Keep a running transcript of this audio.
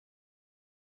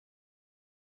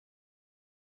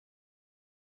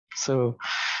So,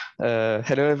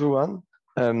 hello everyone.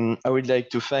 I would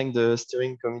like to thank the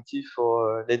steering committee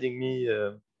for letting me,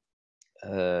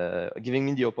 giving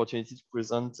me the opportunity to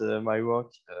present my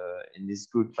work in these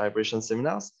good vibration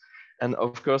seminars. And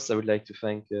of course, I would like to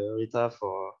thank Rita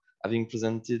for having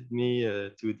presented me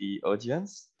to the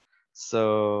audience.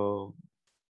 So,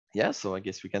 yeah, so I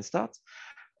guess we can start.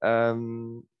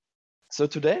 So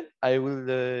today I will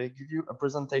give you a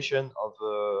presentation of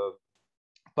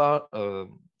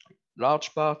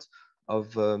large part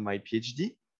of my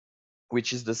PhD,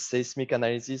 which is the seismic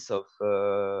analysis of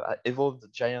evolved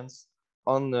giants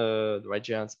on the red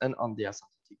giants and on the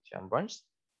asymptotic giant branch.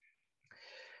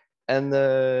 And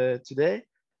today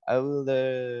I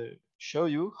will show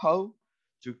you how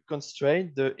to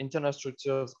constrain the internal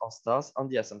structures of stars on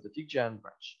the asymptotic giant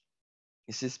branch.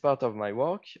 This is part of my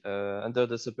work under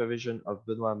the supervision of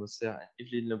Benoît Mosser and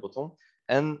Yveline Le Breton,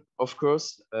 and of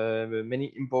course,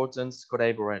 many important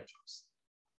collaborators.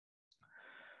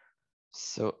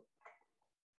 So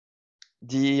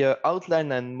the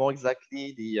outline and more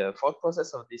exactly the thought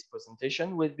process of this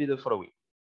presentation will be the following.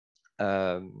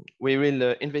 We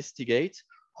will investigate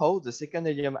how the second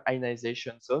helium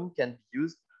ionization zone can be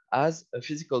used as a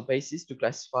physical basis to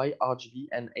classify RGB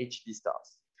and HB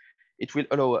stars. It will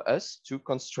allow us to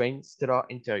constrain stellar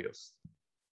interiors.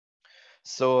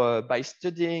 So by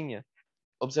studying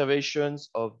observations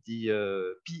of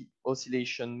the P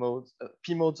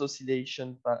modes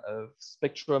oscillation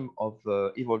spectrum of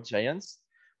evolved giants,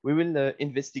 we will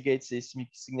investigate seismic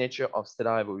signature of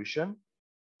stellar evolution.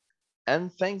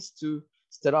 And thanks to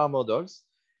stellar models,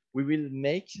 we will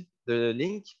make the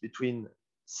link between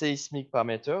seismic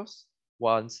parameters,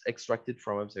 once extracted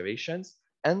from observations,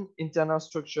 and internal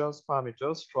structures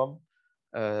parameters from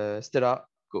stellar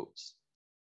codes.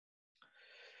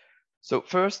 So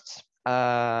first,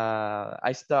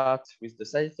 I start with the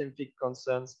scientific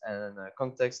concerns and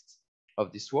context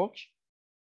of this work.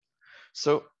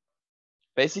 So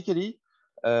basically,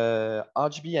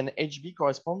 RGB and HB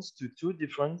corresponds to two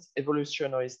different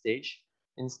evolutionary stages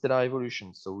in stellar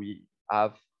evolution. So we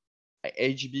have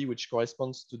HB, which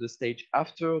corresponds to the stage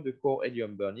after the core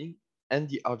helium burning, and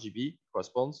the RGB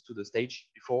corresponds to the stage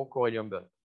before core helium burning.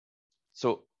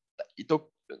 So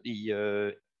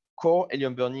the core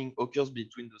helium burning occurs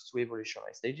between those two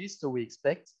evolutionary stages. So we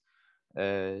expect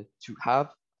to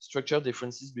have structural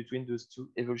differences between those two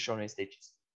evolutionary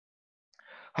stages.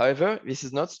 However, this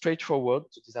is not straightforward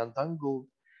to disentangle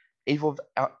evolved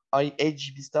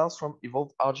HB stars from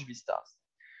evolved RGB stars.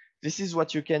 This is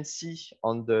what you can see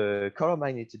on the color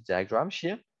magnitude diagram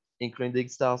here, including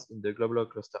stars in the globular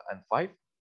cluster N5.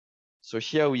 So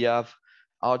here we have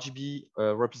RGB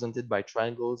represented by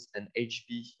triangles and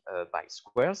HB by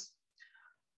squares.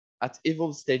 At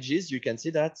evolved stages, you can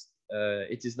see that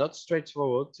it is not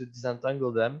straightforward to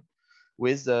disentangle them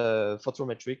with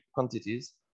photometric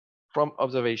quantities from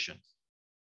observations.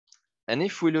 And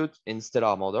if we look in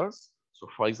stellar models, so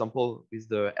for example, with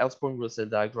the Hertzsprung-Russell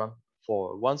diagram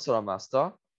for one solar mass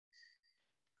star,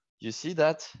 you see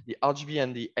that the RGB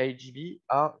and the HB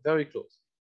are very close.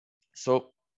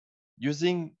 So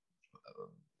using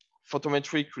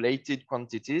photometric related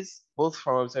quantities, both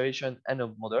from observation and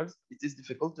of models, it is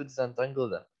difficult to disentangle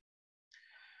them.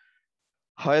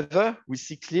 However, we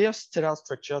see clear stellar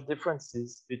structure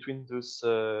differences between those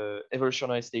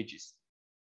evolutionary stages.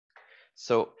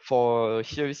 So for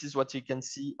here, this is what you can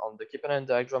see on the Kepler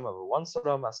diagram of a one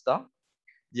solar mass star.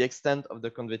 The extent of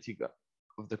the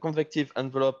convective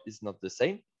envelope is not the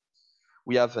same.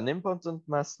 We have an important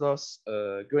mass loss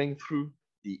going through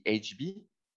the HB.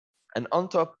 And on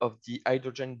top of the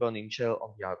hydrogen burning shell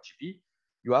on the RGB,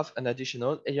 you have an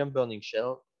additional helium burning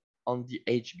shell on the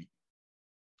HB.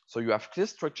 So you have clear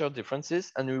structural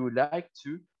differences, and we would like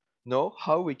to know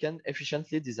how we can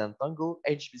efficiently disentangle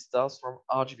HB stars from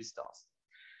RGB stars.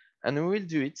 And we will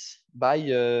do it by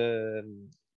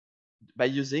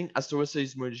using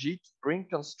astroseismology to bring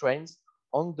constraints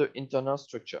on the internal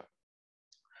structure.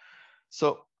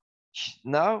 So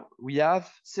now we have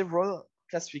several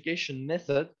classification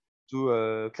methods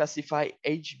to classify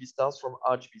HB stars from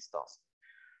RGB stars.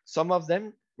 Some of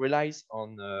them relies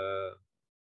on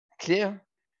clear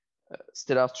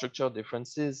stellar structure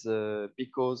differences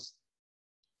because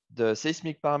the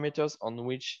seismic parameters on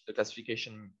which the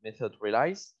classification method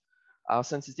relies are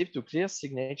sensitive to clear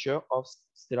signature of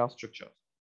stellar structures.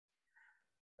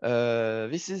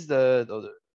 This is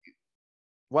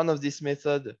one of these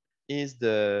methods is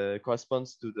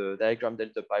corresponds to the diagram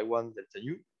delta pi 1 delta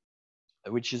u,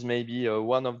 which is maybe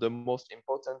one of the most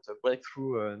important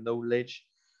breakthrough knowledge,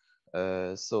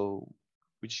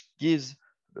 which gives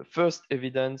the first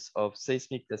evidence of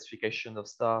seismic classification of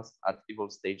stars at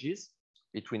evolved stages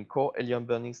between core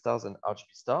helium-burning stars and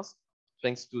RGB stars,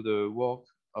 thanks to the work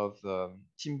of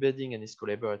Tim Bedding and his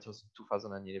collaborators in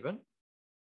 2011.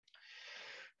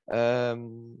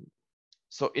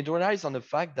 So it relies on the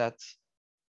fact that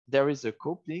there is a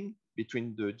coupling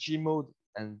between the G mode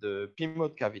and the P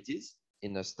mode cavities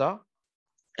in a star,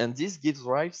 and this gives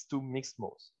rise to mixed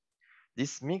modes.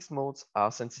 These mixed modes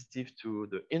are sensitive to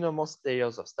the innermost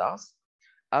layers of stars,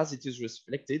 as it is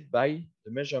reflected by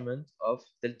the measurement of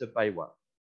delta pi 1.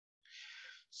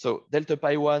 So delta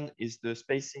pi 1 is the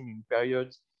spacing in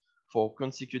periods for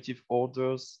consecutive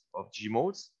orders of G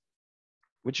modes,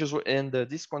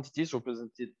 this quantity is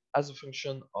represented as a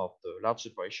function of the large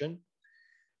separation,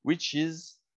 which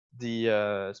is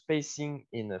the spacing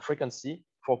in frequency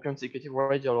for consecutive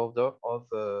radial order of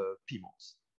P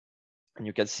modes. And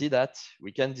you can see that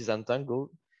we can disentangle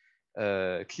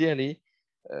clearly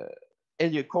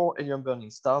core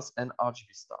helium-burning stars and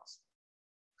RGB stars.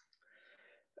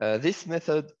 This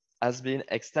method has been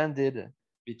extended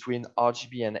between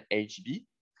RGB and HB,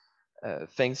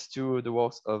 thanks to the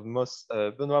works of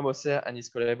Benoît Mosser and his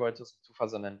collaborators in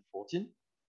 2014,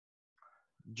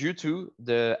 due to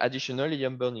the additional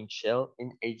helium-burning shell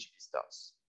in HB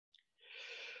stars.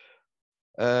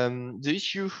 The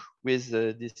issue with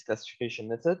this classification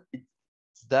method is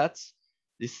that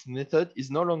this method is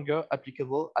no longer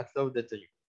applicable at low delta U,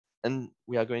 and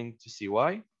we are going to see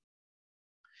why.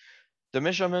 The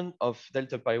measurement of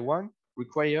delta pi 1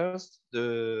 requires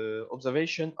the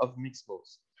observation of mixed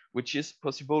modes, which is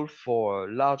possible for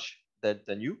large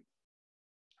delta U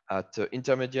at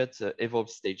intermediate evolved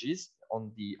stages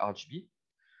on the RGB.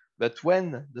 But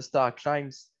when the star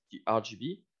climbs the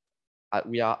RGB,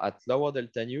 we are at lower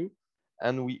delta nu,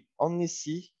 and we only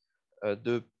see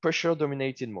the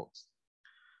pressure-dominated modes.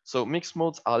 So mixed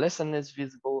modes are less and less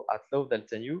visible at low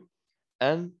delta nu,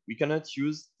 and we cannot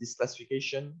use this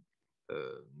classification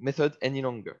method any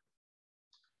longer.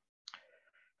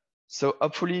 So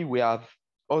hopefully we have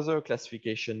other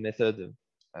classification method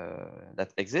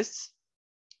that exists.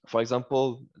 For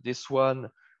example, this one,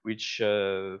 which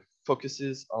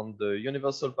focuses on the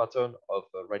universal pattern of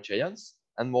red giants,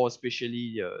 and more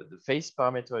especially the phase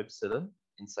parameter epsilon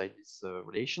inside this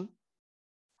relation.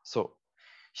 So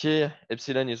here,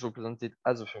 epsilon is represented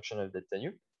as a function of delta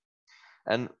nu.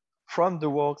 And from the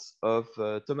works of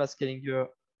Thomas Kellinger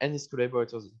and his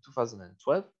collaborators in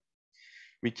 2012,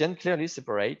 we can clearly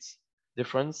separate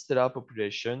different stellar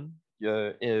population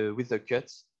with a cut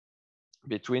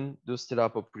between those stellar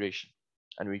population,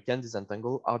 and we can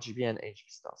disentangle RGB and HB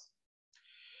stars.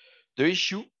 The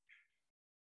issue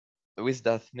with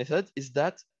that method is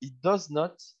that it does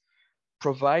not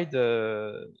provide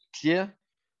a clear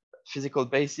physical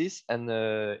basis and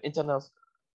internal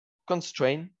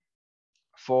constraint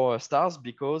for stars,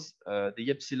 because the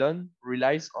epsilon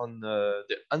relies on the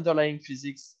underlying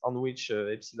physics on which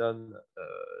epsilon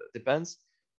depends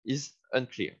is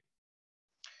unclear.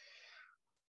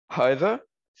 However,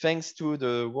 thanks to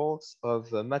the works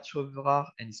of Mathieu Vrard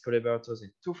and his collaborators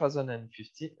in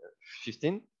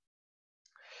 2015,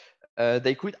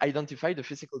 they could identify the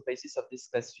physical basis of this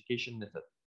classification method.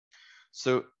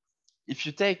 So if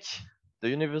you take the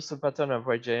universal pattern of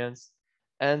red giants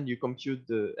and you compute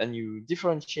and you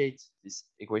differentiate this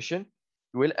equation,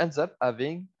 you will end up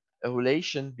having a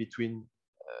relation between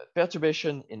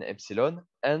perturbation in epsilon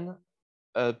and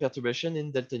perturbation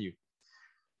in delta nu.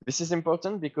 This is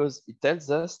important because it tells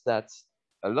us that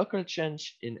a local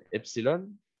change in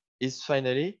epsilon is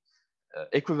finally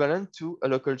equivalent to a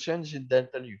local change in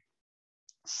delta nu.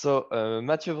 So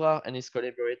Mathieu Vrard and his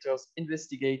collaborators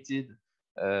investigated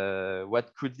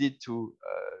what could lead to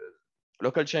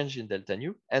local change in delta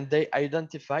nu, and they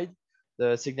identified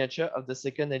the signature of the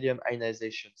second helium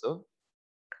ionization zone,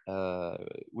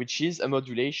 which is a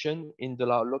modulation in the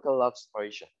local large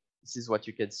separation. This is what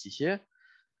you can see here.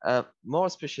 More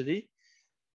especially,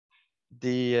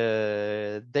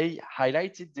 they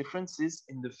highlighted differences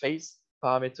in the phase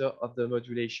parameter of the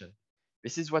modulation.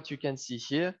 This is what you can see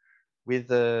here, with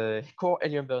the core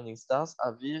helium burning stars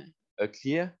having a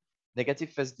clear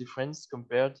negative phase difference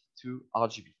compared to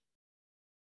RGB.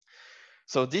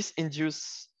 So this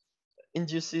induces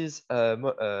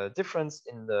a difference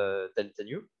in the delta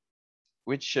nu,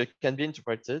 which can be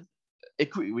interpreted,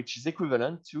 which is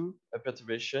equivalent to a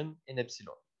perturbation in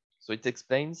epsilon. So it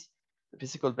explains the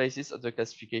physical basis of the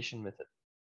classification method.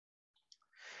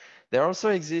 There also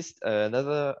exists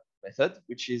another method,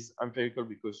 which is empirical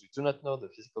because we do not know the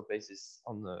physical basis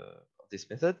of this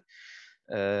method,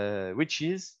 which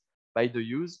is by the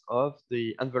use of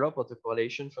the envelope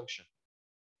autocorrelation function.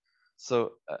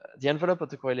 So the envelope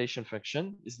autocorrelation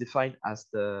function is defined as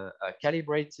the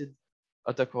calibrated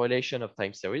autocorrelation of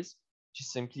time series, which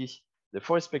is simply the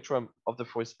Fourier spectrum of the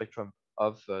Fourier spectrum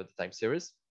of the time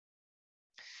series.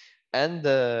 And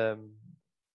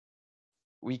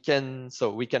we can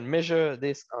measure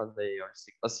this on the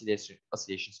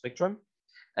oscillation spectrum,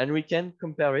 and we can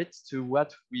compare it to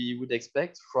what we would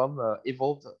expect from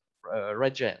evolved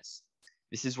red giants.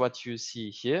 This is what you see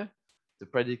here, the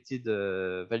predicted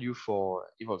value for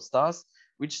evolved stars,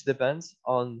 which depends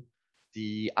on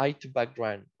the eye to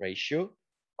background ratio,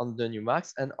 on the new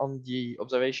max, and on the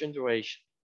observation duration.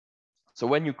 So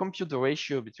when you compute the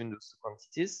ratio between those two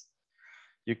quantities,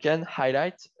 you can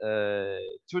highlight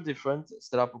two different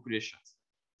stellar populations,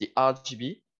 the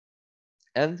RGB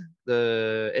and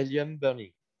the helium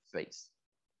burning phase.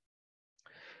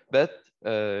 But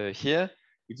here,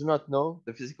 we do not know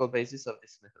the physical basis of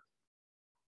this method.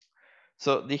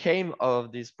 So the aim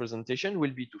of this presentation will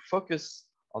be to focus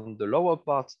on the lower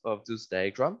part of this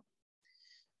diagram.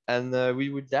 And we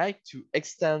would like to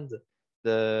extend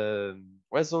the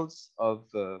results of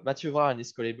Mathieu and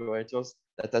his collaborators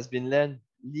that has been led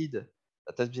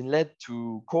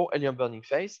to core helium burning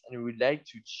phase, and we would like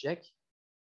to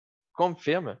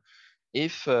confirm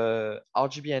if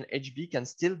RGB and HB can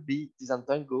still be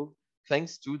disentangled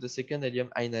thanks to the second helium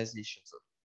ionization zone.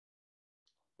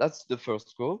 That's the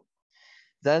first goal.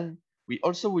 Then we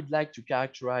also would like to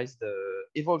characterize the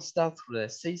evolved star through the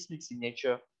seismic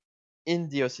signature in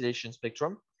the oscillation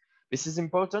spectrum. This is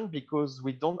important because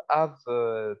we don't have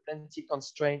plenty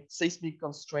seismic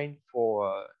constraint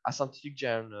for asymptotic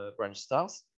giant branch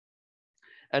stars.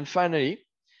 And finally,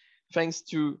 thanks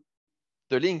to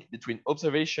the link between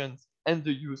observations and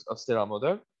the use of stellar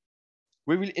model,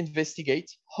 we will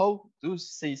investigate how those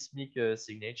seismic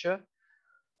signature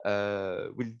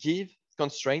will give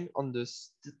constraint on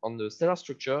the stellar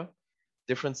structure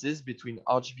differences between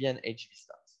RGB and HB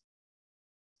stars.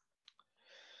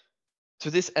 To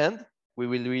this end, we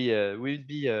will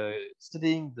be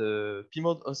studying the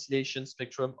P-mode oscillation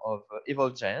spectrum of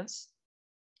evolved giants.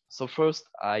 So first,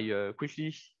 I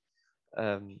quickly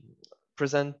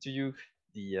present to you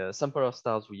the sample of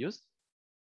stars we used.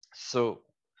 So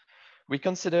we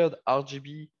considered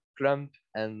RGB, clump,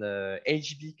 and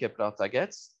HB Kepler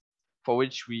targets, for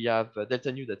which we have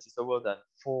delta nu that is lower than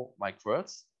 4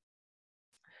 microhertz.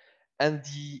 And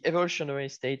the evolutionary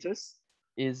status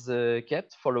is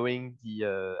kept following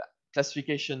the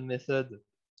classification method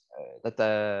that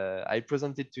I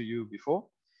presented to you before,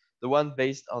 the one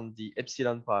based on the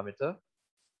epsilon parameter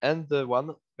and the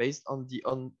one based on the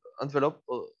envelope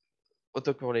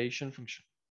autocorrelation function.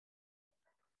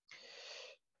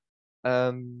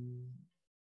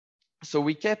 So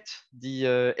we kept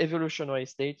the evolutionary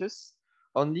status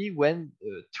only when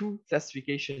two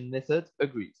classification methods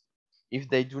agreed. If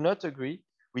they do not agree,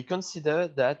 we consider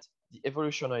that the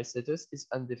evolutionary status is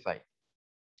undefined.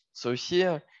 So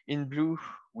here in blue,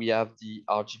 we have the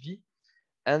RGB,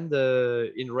 and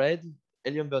in red,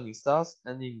 helium burning stars,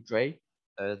 and in gray,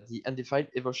 the undefined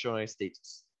evolutionary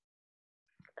status.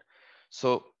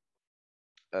 So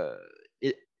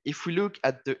if we look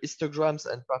at the histograms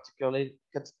and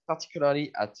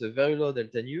particularly at very low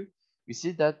delta nu, we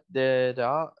see that there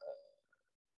are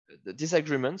the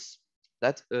disagreements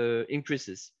that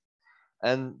increases.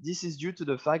 And this is due to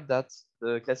the fact that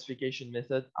the classification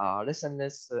methods are less and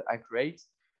less accurate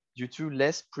due to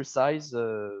less precise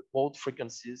mode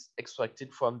frequencies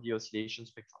extracted from the oscillation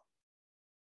spectrum.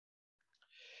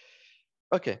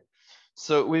 Okay,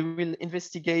 so we will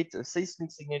investigate a seismic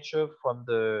signature from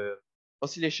the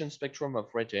oscillation spectrum of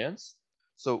red giants.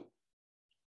 So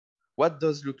what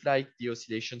does look like the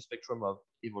oscillation spectrum of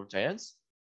evolved giants?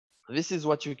 This is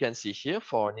what you can see here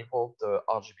for an evolved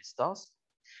RGB stars.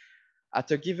 At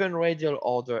a given radial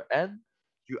order n,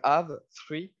 you have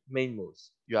three main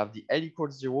modes. You have the L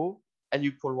equals 0, L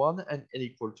equal 1, and L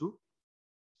equal 2.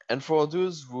 And for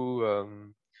those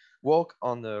who work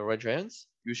on red giants,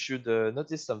 you should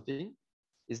notice something,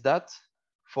 is that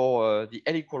for the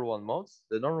L equal 1 modes,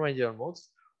 the non-radial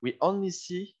modes, we only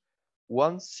see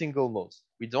one single mode.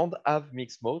 We don't have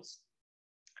mixed modes.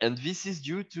 And this is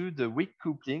due to the weak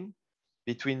coupling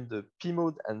between the P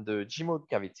mode and the G mode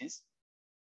cavities.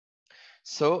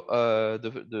 So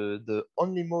the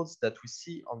only modes that we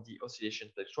see on the oscillation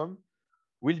spectrum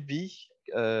will be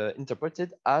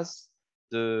interpreted as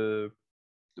the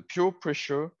pure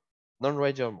pressure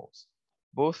non-radial modes,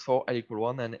 both for L equal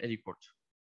 1 and L equal 2.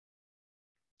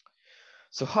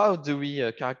 So how do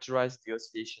we characterize the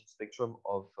oscillation spectrum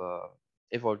of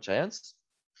evolved giants?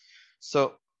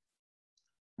 So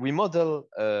we model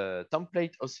a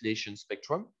template oscillation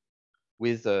spectrum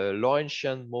with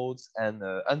Lorentzian modes and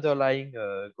underlying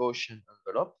Gaussian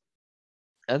envelope.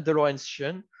 And the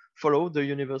Lorentzian follow the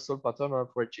universal pattern of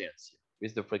radiance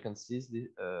with the frequencies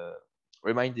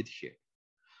reminded here.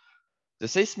 The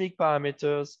seismic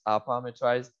parameters are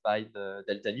parameterized by the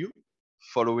delta nu,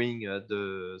 following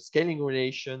the scaling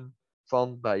relation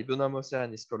found by Benoît Mosser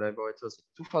and his collaborators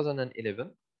in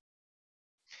 2011.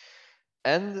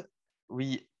 And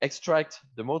we extract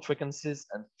the mode frequencies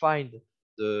and find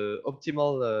the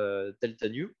optimal delta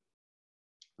nu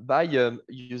by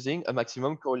using a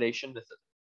maximum correlation method.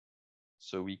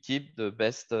 So we keep the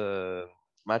best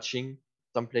matching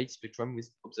template spectrum with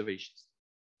observations.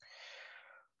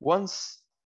 Once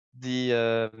the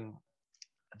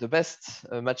best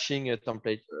matching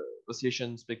template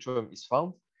oscillation spectrum is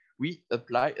found, we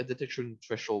apply a detection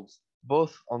threshold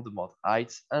both on the mode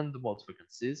heights and the mode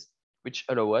frequencies, which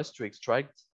allow us to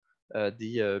extract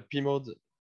the p-mode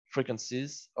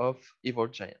frequencies of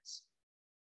evolved giants.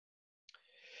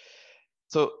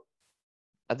 So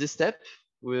at this step,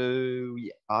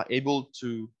 we are able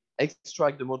to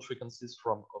extract the mode frequencies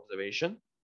from observation,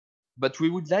 but we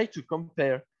would like to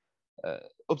compare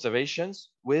observations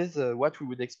with what we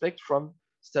would expect from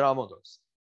stellar models.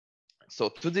 So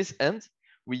to this end,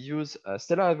 we use a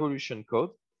stellar evolution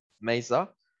code, MESA,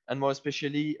 and more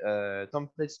especially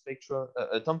template spectrum,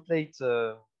 template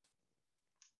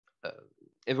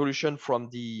evolution from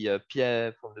the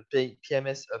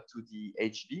PMS up to the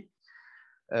HB,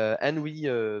 and we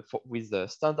with the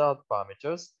standard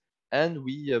parameters, and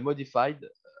we modified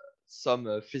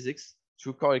some physics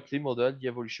to correctly model the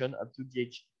evolution up to the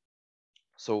HB.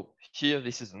 So here,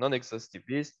 this is a non-exhaustive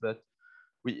list, but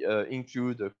we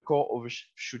include core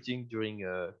overshooting during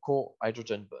core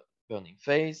hydrogen burning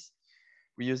phase.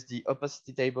 We use the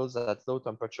opacity tables at low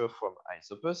temperature from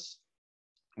Isopus.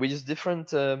 We use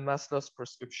different mass loss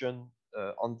prescription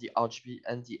on the RGB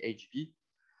and the HB.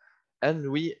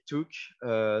 And we took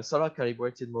a solar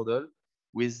calibrated model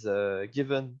with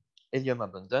given helium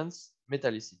abundance,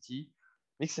 metallicity,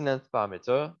 mixing length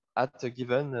parameter at a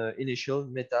given initial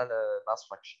metal mass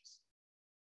fractions.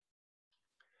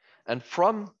 And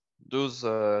from those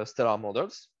stellar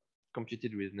models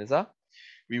computed with MESA,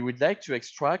 we would like to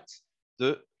extract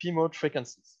the p-mode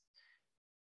frequencies.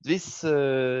 This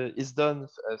is done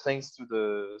thanks to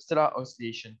the stellar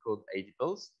oscillation code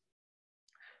ADPLs.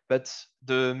 But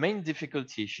the main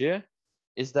difficulty here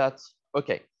is that,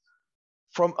 okay,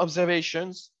 from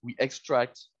observations, we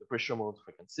extract the pressure mode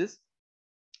frequencies.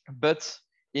 But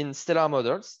in stellar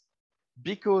models,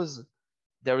 because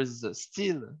there is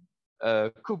still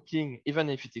coupling, even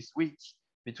if it is weak,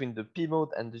 between the P mode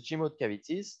and the G mode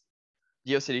cavities,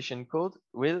 the oscillation code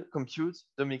will compute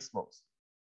the mixed modes.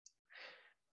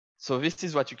 So this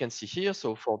is what you can see here.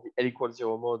 So for the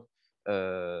L=0 mode,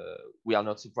 we are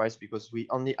not surprised because we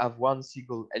only have one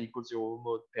single L=0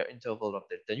 mode per interval of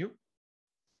delta nu.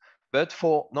 But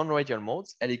for non-radial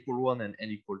modes, L=1 and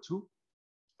L=2,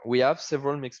 we have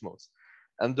several mixed modes.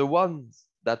 And the ones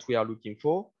that we are looking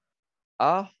for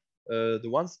are the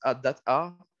ones that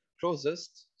are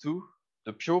closest to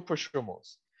the pure pressure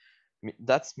modes.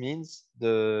 That means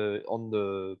on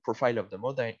the profile of the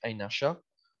mode inertia,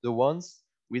 the ones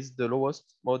with the lowest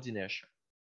mode inertia.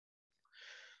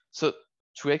 So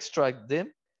to extract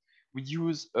them, we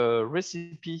use a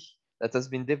recipe that has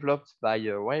been developed by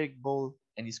Dréau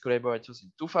and his collaborators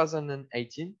in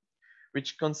 2018,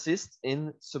 which consists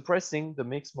in suppressing the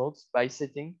mixed modes by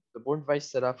setting the Braun-Weiss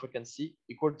stellar frequency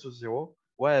equal to 0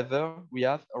 wherever we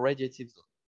have a radiative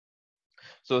zone.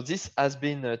 So this has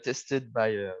been tested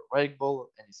by Dréau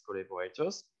and his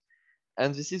collaborators,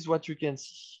 and this is what you can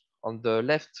see. On the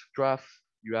left graph,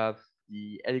 you have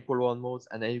the L=1 modes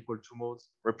and L=2 modes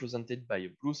represented by a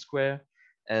blue square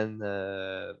and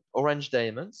orange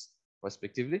diamonds,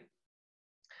 respectively.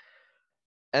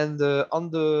 And on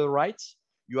the right,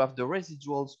 you have the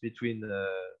residuals between the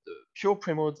pure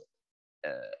premode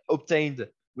obtained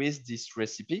with this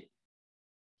recipe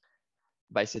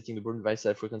by setting the Braun-Weiss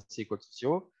frequency equal to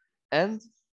 0, and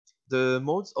the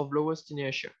modes of lowest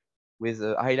inertia, with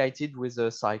highlighted with a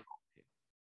cycle.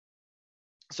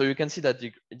 So you can see that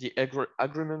the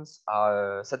agreements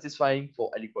are satisfying for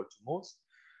L=2 modes.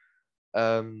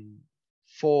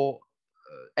 For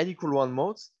L=1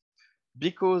 modes,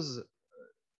 because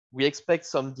we expect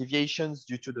some deviations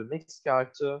due to the mixed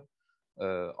character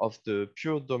of the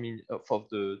of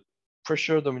the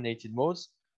pressure dominated modes,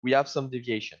 we have some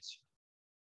deviations,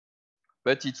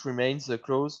 but it remains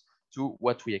close to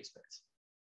what we expect.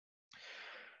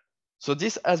 So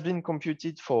this has been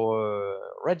computed for a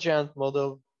red giant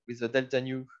model with a delta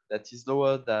nu that is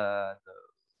lower than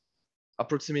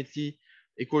approximately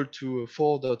equal to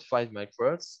 4.5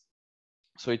 microhertz.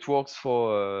 So it works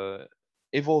for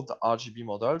evolved RGB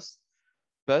models,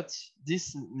 but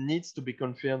this needs to be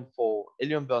confirmed for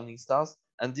helium burning stars,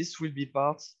 and this will be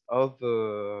part of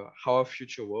our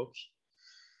future work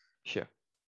here.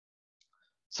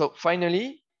 So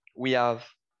finally, we have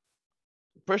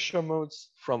pressure modes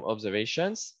from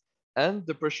observations and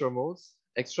the pressure modes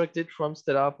extracted from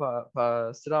stellar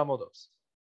models.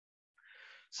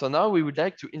 So now we would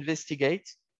like to investigate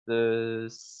the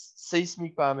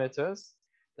seismic parameters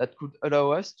that could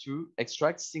allow us to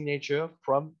extract signature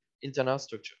from internal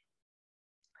structure.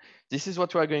 This is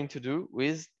what we are going to do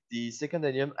with the second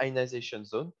helium ionization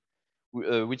zone,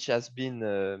 which has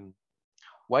been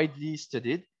widely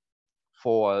studied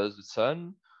for the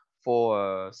sun,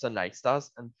 for sun-like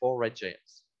stars, and for red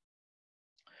giants.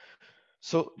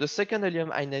 So the second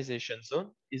helium ionization zone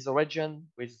is a region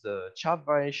with the sharp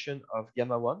variation of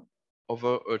gamma 1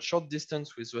 over a short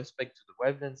distance with respect to the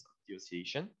wavelength of the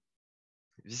oscillation.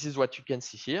 This is what you can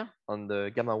see here on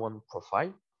the gamma 1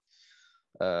 profile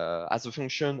as a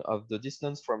function of the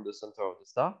distance from the center of the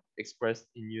star expressed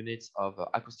in units of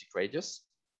acoustic radius.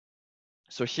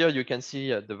 So here you can see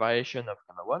the variation of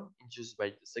gamma 1 induced by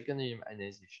the second helium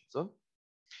ionization zone.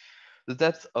 The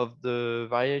depth of the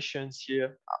variations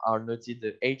here are noted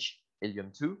H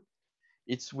helium 2,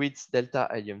 its width delta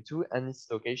helium 2, and its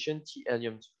location T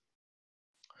helium 2.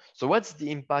 So what's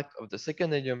the impact of the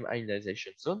second helium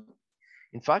ionization zone?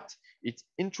 In fact, it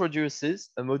introduces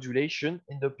a modulation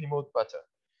in the P-mode pattern.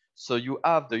 So you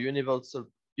have the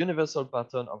universal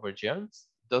pattern of regions,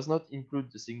 does not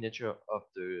include the signature of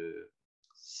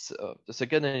the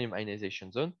second helium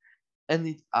ionization zone, and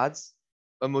it adds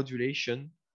a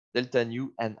modulation delta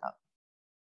nu and up.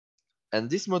 And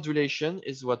this modulation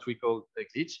is what we call a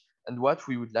glitch and what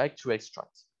we would like to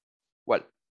extract. Well,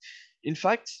 in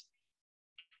fact,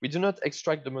 we do not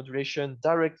extract the modulation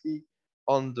directly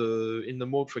in the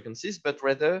mode frequencies, but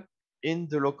rather in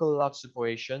the local large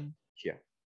separation here.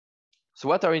 So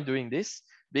what are we doing this?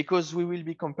 Because we will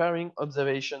be comparing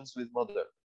observations with models.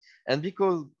 And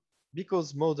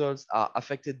because models are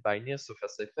affected by near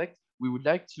surface effect, we would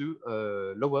like to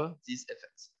lower these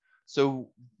effects.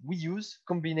 So we use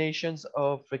combinations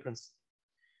of frequency.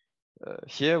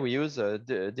 Here we use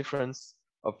the difference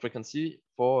of frequency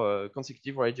for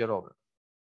consecutive radial order.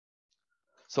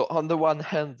 So on the one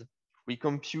hand, we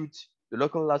compute the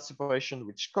local large separation,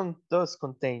 which does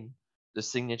contain the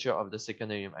signature of the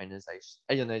second helium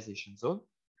ionization zone.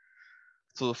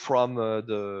 So from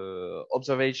the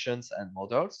observations and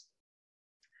models,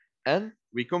 and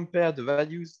we compare the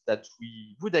values that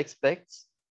we would expect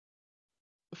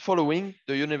following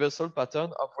the universal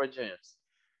pattern of red giants,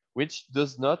 which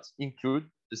does not include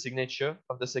the signature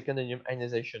of the second helium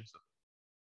ionization zone.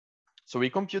 So we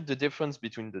compute the difference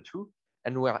between the two,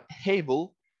 and we are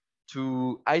able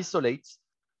to isolate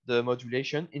the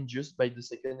modulation induced by the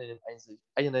second helium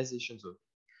ionization zone.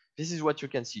 This is what you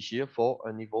can see here for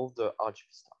an evolved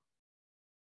RGB star.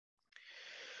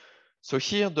 So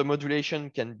here the modulation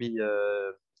can be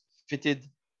fitted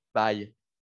by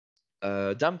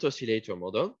a damped oscillator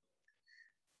model.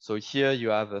 So here you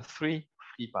have three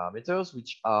parameters,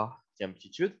 which are the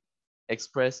amplitude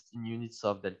expressed in units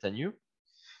of delta nu.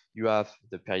 You have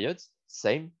the period,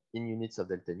 same in units of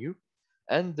delta nu,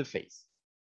 and the phase.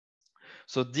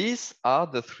 So these are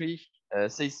the three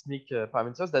seismic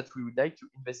parameters that we would like to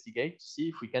investigate to see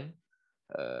if we can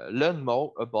learn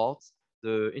more about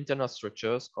the internal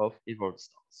structures of evolved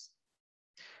stars.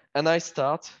 And I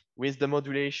start with the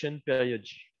modulation period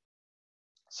G.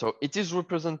 So it is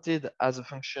represented as a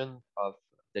function of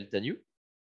delta nu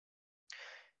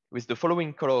with the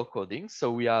following color coding.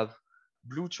 So we have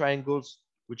blue triangles,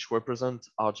 which represent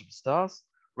RGB stars,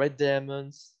 red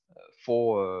diamonds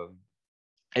for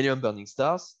helium burning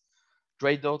stars,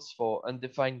 gray dots for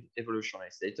undefined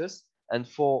evolutionary status, and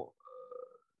for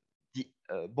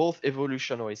both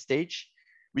evolutionary stage,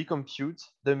 we compute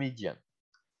the median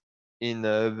in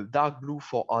dark blue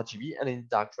for RGB and in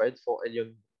dark red for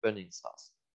helium burning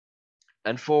stars.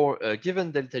 And for a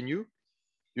given delta nu,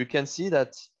 you can see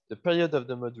that the period of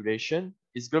the modulation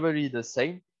is globally the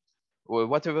same, or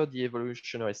whatever the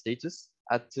evolutionary status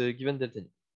at a given delta nu.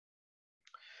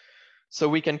 So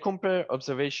we can compare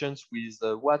observations with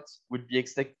what would be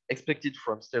expected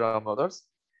from stellar models.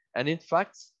 And in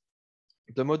fact,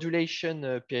 the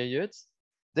modulation period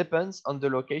depends on the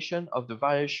location of the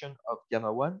variation of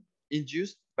gamma 1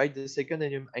 induced by the second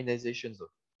helium ionization zone,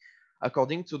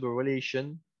 according to the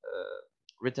relation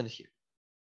written here.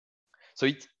 So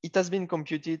it has been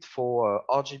computed for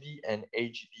RGB and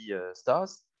AGB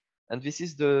stars, and this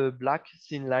is the black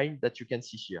thin line that you can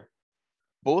see here.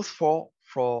 both for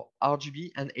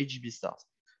RGB and HGB stars.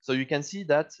 So you can see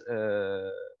that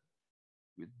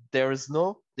there is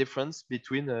no difference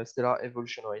between stellar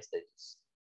evolutionary status.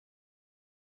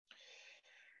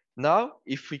 Now,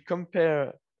 if we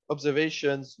compare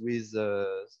observations with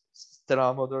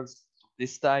stellar models,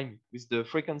 this time with the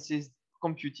frequencies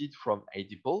computed from 8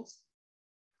 dipoles.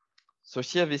 So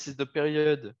here, this is the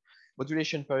period,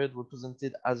 modulation period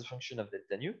represented as a function of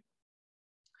delta nu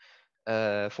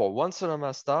for one solar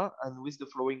mass star and with the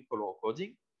following color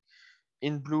coding.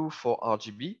 In blue for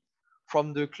RGB,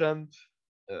 from the clump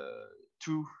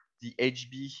to the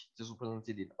HB is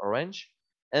represented in orange,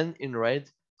 and in red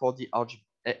for the RGB,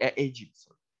 AGB.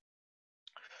 Sorry.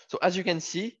 So as you can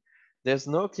see, there's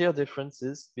no clear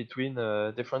differences between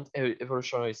different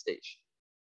evolutionary stage.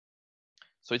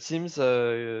 So it seems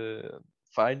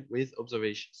fine with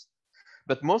observations.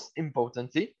 But most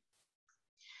importantly,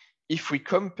 if we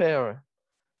compare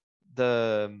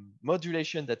the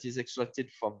modulation that is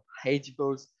extracted from 8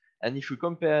 dipoles, and if we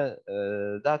compare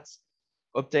that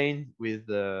obtained with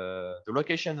the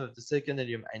location of the second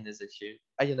helium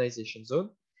ionization zone,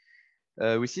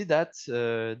 we see that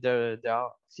there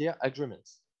are clear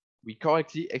agreements. We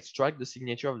correctly extract the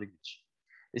signature of the glitch.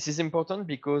 This is important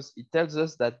because it tells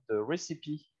us that the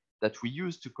recipe that we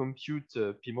use to compute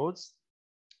P modes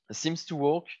seems to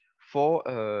work for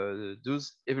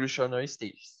those evolutionary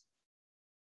stages.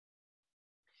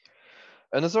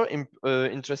 Another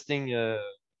interesting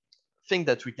thing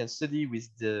that we can study with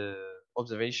the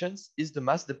observations is the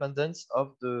mass dependence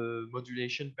of the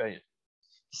modulation period.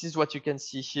 This is what you can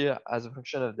see here as a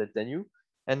function of delta nu.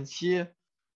 And here,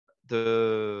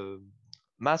 the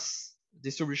mass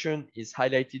distribution is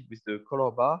highlighted with the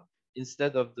color bar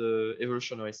instead of the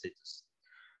evolutionary status.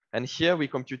 And here we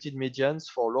computed medians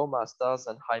for low mass stars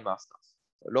and high mass stars.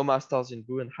 Low mass stars in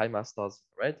blue and high mass stars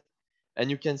in red. And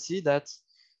you can see that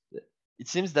it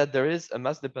seems that there is a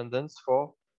mass dependence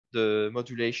for the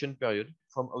modulation period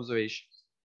from observations.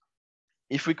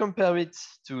 If we compare it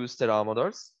to stellar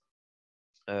models,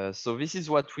 so this is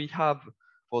what we have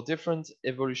for different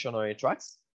evolutionary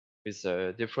tracks with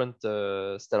different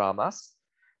stellar mass,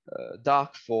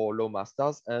 dark for low mass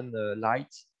stars and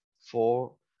light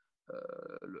for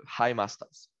high mass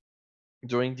stars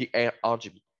during the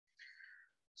RGB.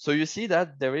 So you see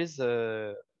that there is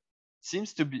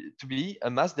seems to be a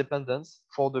mass dependence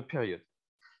for the period.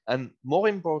 And more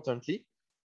importantly,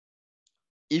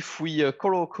 if we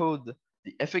color code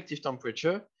the effective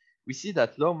temperature, we see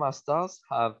that low mass stars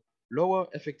have lower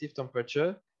effective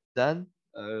temperature than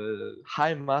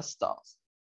high mass stars.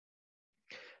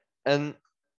 And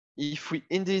if we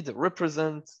indeed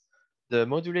represent the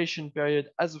modulation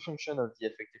period as a function of the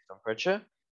effective temperature,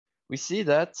 we see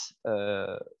that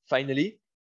finally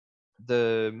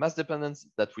the mass dependence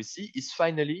that we see is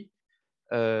finally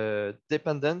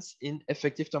dependence in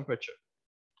effective temperature.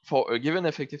 For a given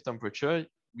effective temperature,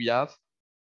 we have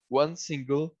one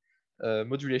single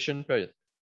modulation period.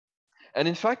 And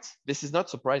in fact, this is not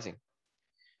surprising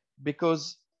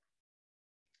because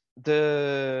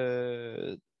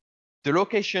the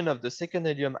location of the second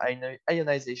helium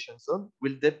ionization zone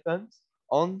will depend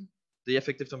on the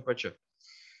effective temperature.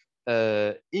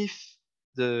 If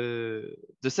the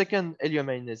second helium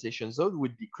ionization zone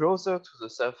would be closer to the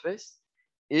surface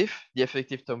if the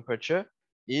effective temperature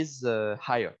is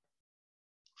higher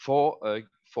for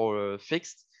a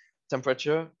fixed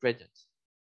temperature gradient.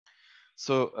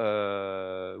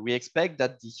 So we expect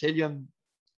that the helium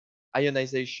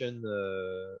ionization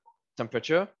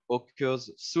temperature occurs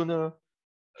sooner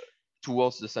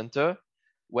towards the center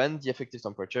when the effective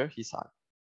temperature is high.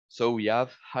 So we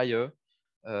have higher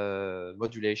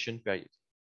modulation period.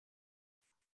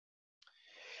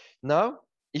 Now,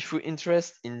 if we're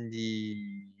interested in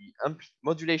the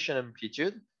modulation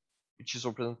amplitude, which is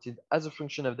represented as a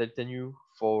function of delta nu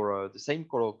for the same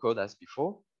color code as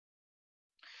before,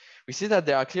 we see that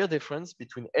there are clear differences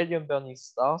between helium burning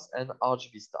stars and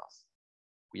RGB stars.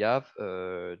 We have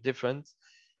different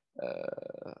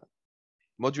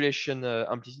modulation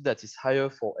amplitude that is higher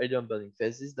for helium burning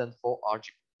phases than for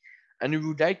RGB. And we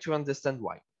would like to understand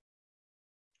why.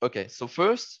 Okay, so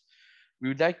first, we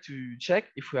would like to check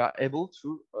if we are able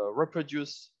to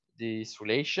reproduce this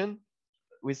relation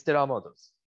with stellar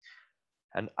models.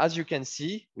 And as you can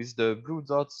see, with the blue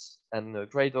dots and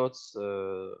gray dots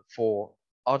for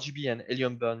RGB and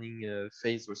helium burning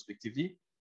phase respectively,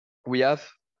 we are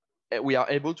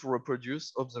able to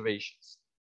reproduce observations.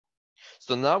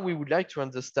 So now we would like to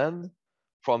understand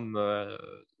from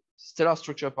stellar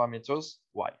structure parameters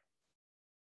why.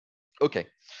 Okay,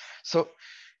 so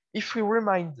if we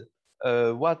remind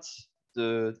what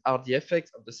are the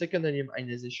effects of the second helium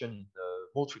ionization in the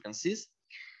more frequencies,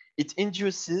 it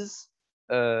induces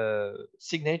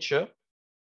signature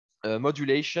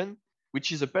modulation,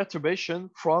 which is a perturbation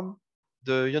from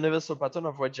the universal pattern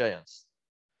of white giants.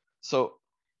 So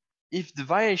if the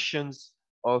variations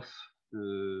of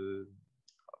the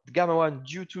gamma 1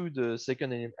 due to the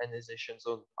second ionization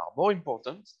zone are more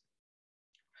important,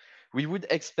 we would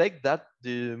expect that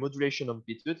the modulation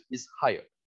amplitude is higher.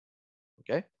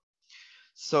 Okay,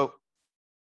 so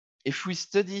if we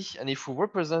study and if we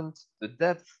represent the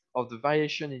depth of the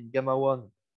variation in gamma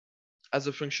 1 as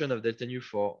a function of delta nu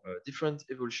for different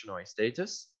evolutionary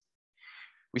status,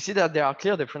 we see that there are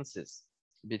clear differences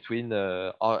between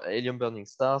helium burning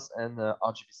stars and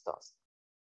RGB stars.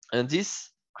 And this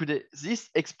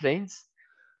explains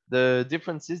the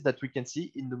differences that we can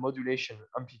see in the modulation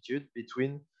amplitude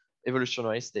between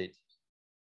evolutionary states.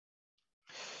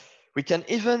 We can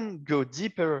even go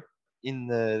deeper in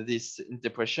this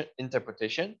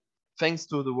interpretation, thanks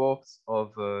to the works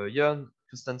of Jan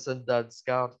Christensen,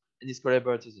 Dalsgaard, and his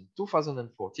collaborators in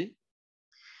 2014.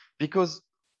 Because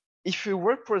if we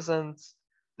represent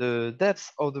the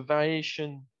depth of the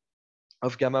variation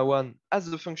of gamma 1 as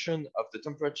a function of the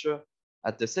temperature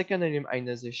at the second helium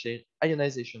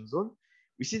ionization zone,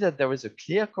 we see that there is a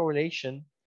clear correlation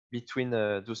between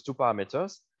those two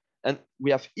parameters. And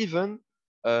we have even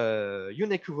a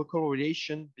unequivocal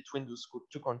relation between those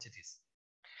two quantities.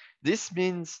 This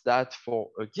means that for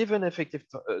a given effective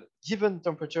given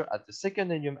temperature at the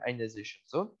second helium ionization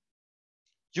zone,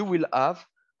 you will have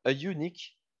a unique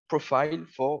profile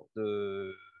for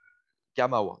the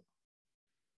gamma 1.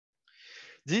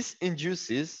 This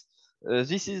induces,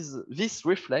 this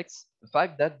reflects the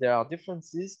fact that there are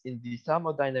differences in the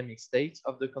thermodynamic state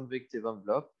of the convective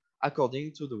envelope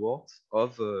according to the works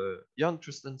of Jan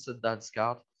Christensen,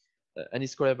 Dalsgaard, and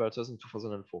his collaborators in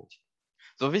 2014.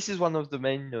 So this is one of the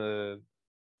main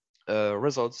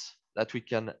results that we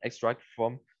can extract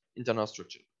from internal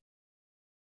structure.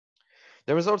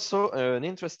 There is also an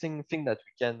interesting thing that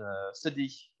we can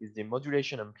study with the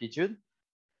modulation amplitude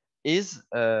is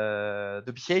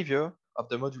the behavior of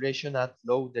the modulation at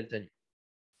low delta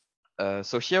nu.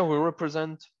 So here we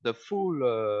represent the full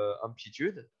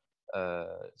amplitude,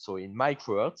 so in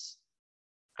microhertz,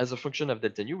 as a function of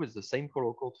delta nu with the same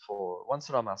color code for one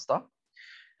solar mass star.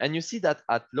 And you see that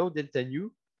at low delta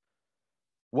nu,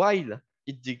 while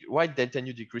delta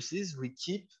nu decreases, we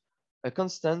keep a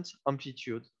constant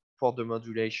amplitude for the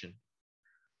modulation.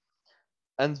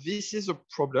 And this is a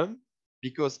problem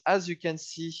because, as you can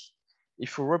see,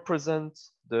 if we represent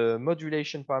the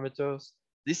modulation parameters,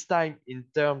 this time in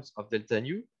terms of delta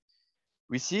nu,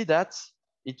 we see that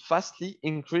it fastly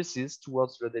increases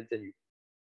towards the delta nu.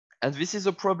 And this is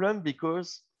a problem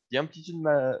because the amplitude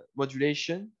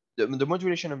modulation, the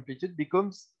modulation amplitude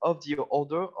becomes of the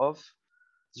order of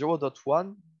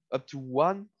 0.1 up to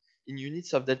 1 in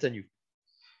units of delta nu.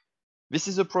 This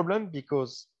is a problem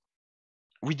because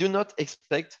we do not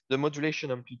expect the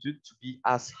modulation amplitude to be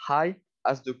as high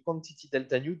as the quantity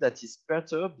delta nu that is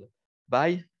perturbed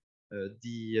by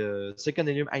the second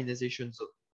helium ionization zone.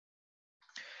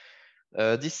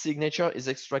 This signature is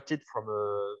extracted from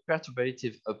a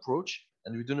perturbative approach,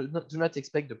 and we do not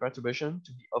expect the perturbation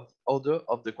to be of the order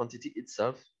of the quantity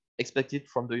itself expected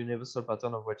from the universal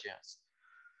pattern of white giants.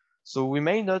 So we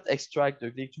may not extract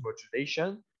the Gleek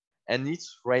modulation, and it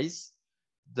raises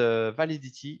the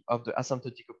validity of the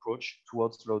asymptotic approach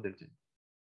towards low delta nu.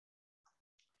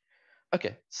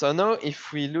 Okay, so now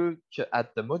if we look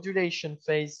at the modulation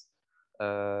phase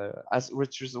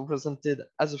which is represented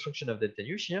as a function of delta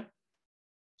nu here,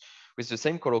 with the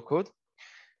same color code,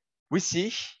 we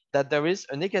see that there is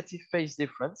a negative phase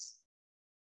difference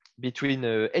between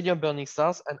helium burning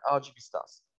stars and RGB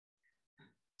stars.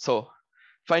 So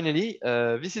finally,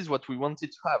 this is what we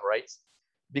wanted to have, right?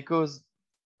 Because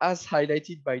as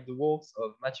highlighted by the works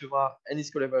of Mathura and his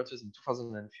collaborators in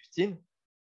 2015,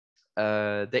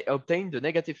 they obtained the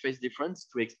negative phase difference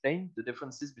to explain the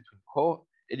differences between core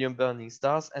helium burning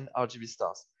stars and RGB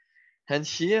stars. And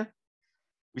here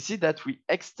we see that we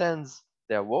extend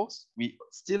their works. We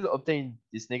still obtain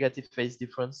this negative phase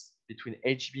difference between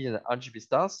HB and RGB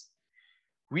stars,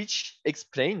 which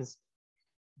explains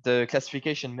the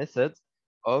classification method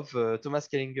of Thomas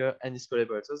Kellinger and his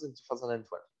collaborators in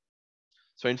 2012.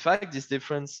 So in fact, this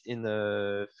difference in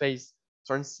phase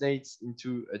translates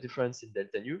into a difference in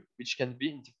delta nu,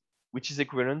 which is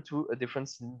equivalent to a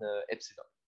difference in epsilon.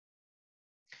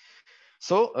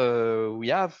 So we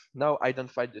have now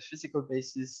identified the physical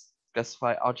basis to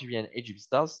classify RGB and HGB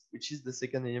stars, which is the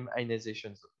second helium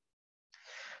ionization zone.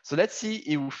 So let's see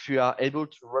if we are able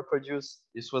to reproduce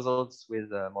these results with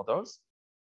models.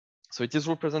 So it is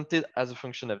represented as a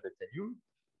function of delta nu,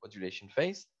 modulation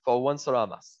phase for one solar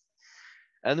mass.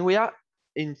 And we are,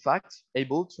 in fact,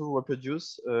 able to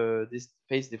reproduce this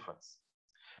phase difference.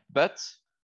 But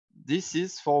this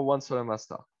is for one solar mass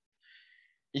star.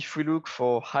 If we look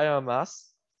for higher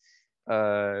mass,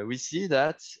 we see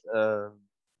that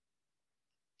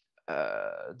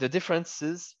the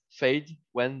differences fade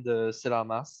when the stellar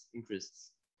mass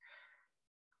increases.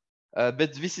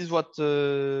 But this is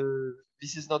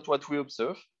not what we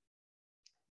observe.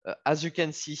 As you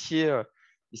can see here,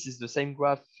 this is the same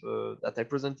graph that I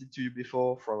presented to you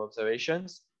before from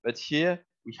observations, but here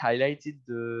we highlighted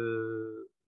the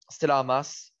stellar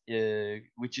mass,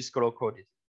 which is color-coded.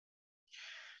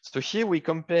 So here we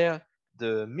compare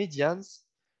the medians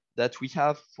that we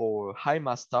have for high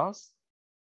mass stars.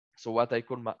 So what I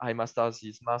call high mass stars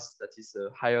is mass that is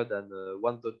higher than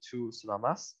 1.2 solar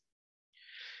mass.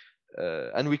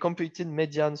 And we computed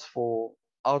medians for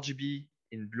RGB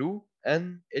in blue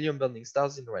and helium burning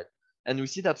stars in red. And we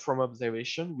see that from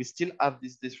observation, we still have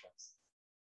this difference.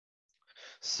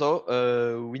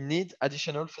 So we need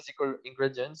additional physical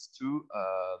ingredients to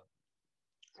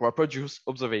reproduce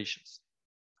observations.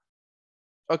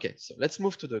 Okay, so let's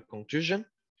move to the conclusion.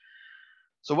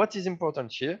 So what is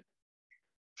important here?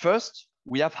 First,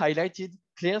 we have highlighted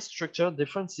clear structural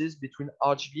differences between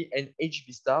RGB and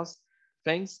HB stars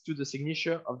thanks to the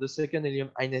signature of the second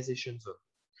helium ionization zone.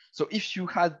 So if you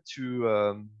had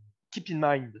to keep in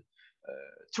mind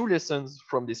two lessons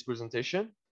from this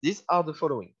presentation, these are the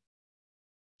following.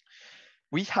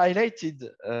 We highlighted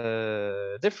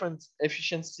different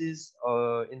efficiencies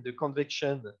in the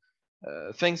convection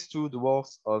thanks to the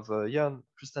works of Jan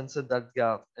Christensen,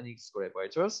 Dalsgaard, and his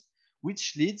collaborators,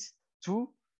 which leads to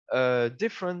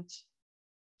different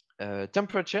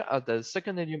temperature at the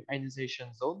second helium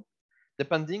ionization zone,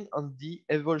 depending on the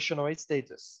evolutionary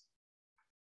status.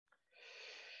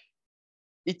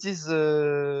 It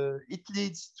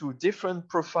leads to different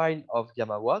profile of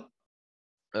gamma 1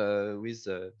 with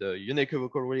the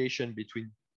unequivocal relation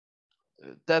between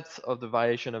depth of the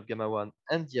variation of gamma 1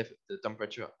 and the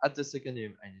temperature at the second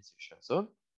helium ionization zone.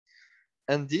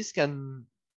 And this can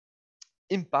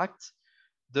impact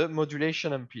the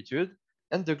modulation amplitude,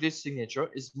 and the glitch signature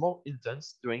is more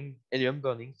intense during helium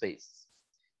burning phase.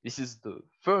 This is the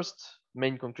first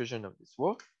main conclusion of this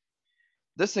work.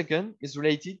 The second is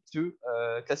related to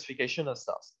classification of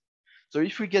stars. So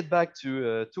if we get back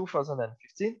to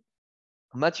 2015,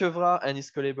 Mathieu Vra and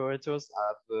his collaborators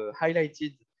have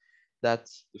highlighted that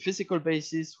the physical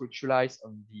basis which relies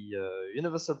on the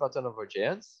universal pattern of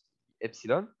variance,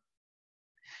 epsilon,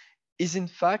 is in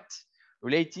fact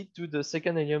related to the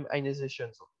second helium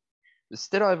ionization zone. The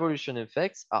stellar evolution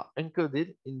effects are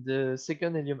encoded in the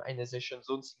second helium ionization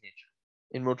zone signature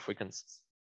in mode frequencies.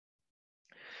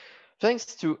 Thanks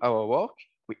to our work,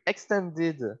 we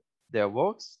extended their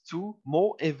works to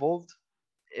more evolved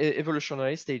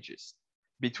evolutionary stages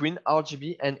between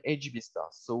RGB and HB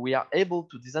stars. So we are able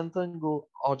to disentangle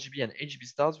RGB and HB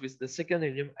stars with the second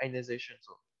helium ionization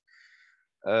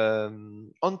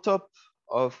zone. On top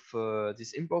of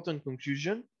this important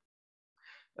conclusion,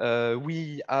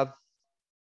 we have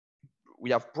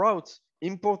brought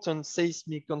important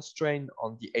seismic constraint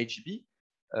on the HB,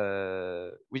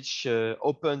 which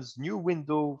opens new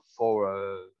window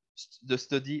for the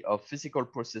study of physical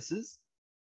processes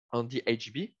on the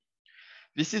HB.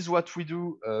 This is what we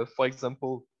do, for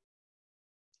example,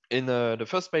 in the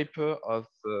first paper of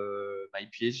my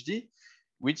PhD,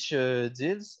 which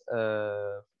deals,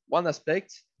 one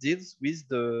aspect deals with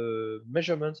the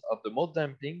measurement of the mode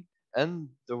damping and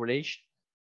the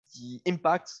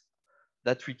impact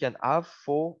that we can have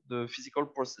for the physical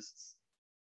processes.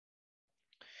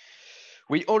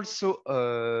 We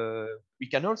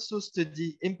can also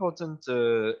study important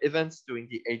events during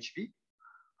the HB.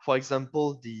 For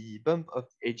example, the bump of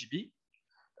the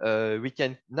HB. We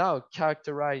can now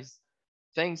characterize,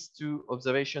 thanks to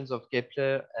observations of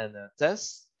Kepler and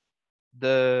TESS,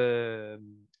 the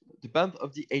bump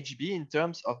of the HB in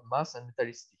terms of mass and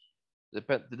metallicity,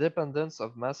 the dependence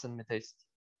of mass and metallicity.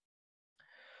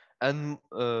 And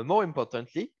more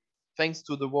importantly, thanks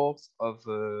to the works of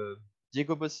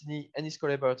Diego Bossini and his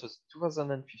collaborators in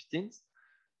 2015,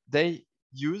 they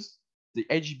used the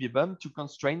HB bump to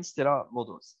constrain stellar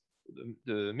models,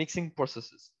 the mixing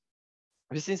processes.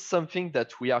 This is something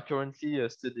that we are currently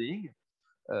studying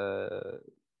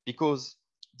because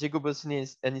Diego Bossini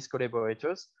and his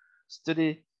collaborators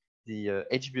study the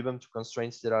HB bump to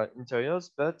constrain stellar interiors,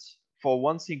 but for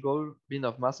one single bin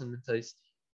of mass and metallicity.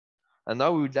 And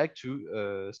now we would like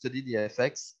to study the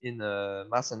effects in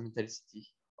mass and metallicity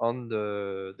on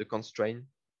the constraint,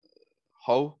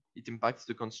 how it impacts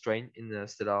the constraint in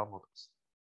stellar models.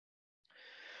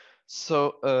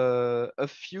 So a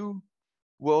few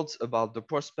words about the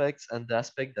prospects and the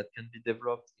aspect that can be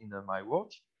developed in my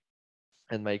work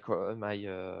and my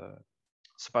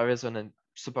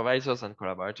supervisors and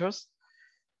collaborators.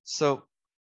 So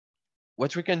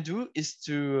what we can do is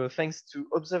to, thanks to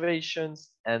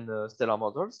observations and stellar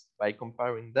models, by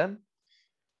comparing them,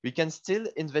 we can still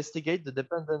investigate the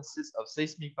dependencies of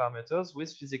seismic parameters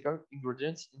with physical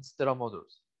ingredients in stellar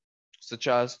models, such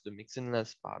as the mixing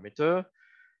length parameter,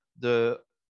 the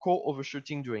core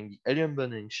overshooting during the helium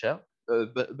burning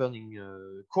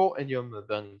core helium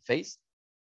burning phase.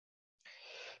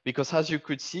 Because as you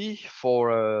could see,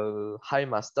 for high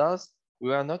mass stars,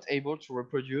 we are not able to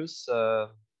reproduce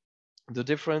the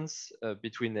difference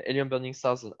between the helium burning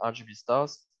stars and RGB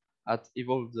stars at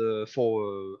evolved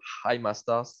for high mass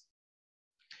stars.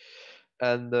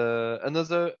 And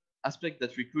another aspect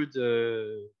that we could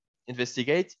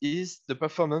investigate is the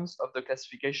performance of the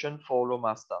classification for low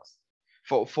mass stars,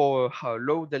 for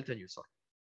low delta nu, sorry.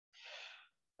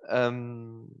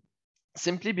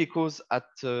 Simply because at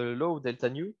low delta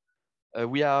nu,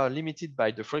 we are limited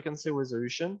by the frequency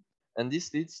resolution, and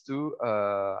this leads to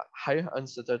higher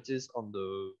uncertainties on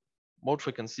the mode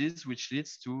frequencies, which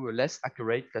leads to a less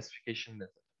accurate classification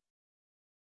method.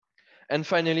 And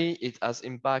finally, it has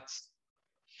impacts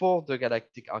for the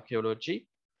galactic archaeology,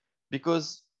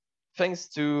 because thanks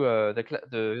to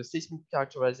the seismic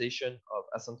characterization of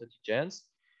asymptotic giants,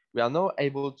 we are now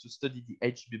able to study the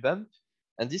HB bump,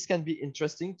 and this can be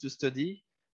interesting to study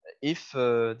if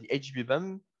the HB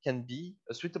bump can be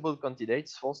a suitable candidate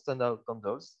for standard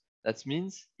condols. That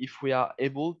means if we are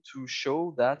able to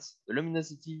show that the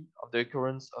luminosity of the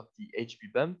occurrence of the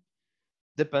HB bump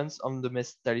depends on the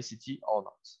metallicity or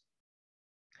not.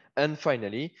 And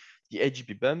finally, the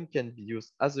HB bump can be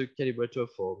used as a calibrator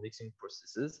for mixing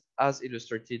processes, as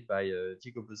illustrated by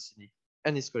Diego Bossini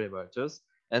and his collaborators.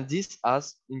 And this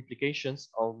has implications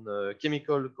on the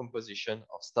chemical composition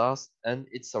of stars and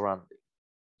its surrounding.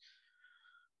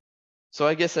 So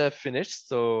I guess I've finished.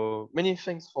 So many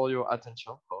thanks for your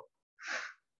attention.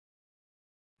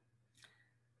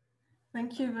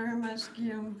 Thank you very much,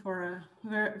 Guillaume, for a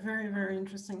very, very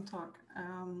interesting talk.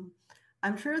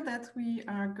 I'm sure that we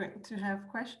are going to have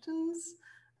questions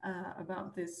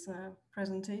about this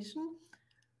presentation.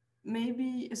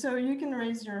 Maybe, so you can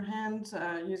raise your hand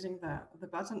using the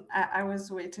button. I was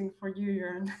waiting for you,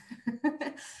 Jörn,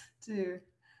 to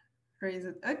raise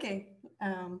it. Okay,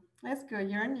 let's go,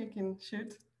 Jörn, you can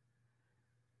shoot.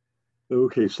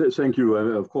 Okay, so thank you.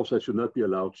 Of course, I should not be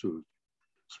allowed to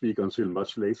speak until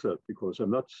much later because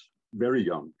I'm not very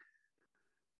young.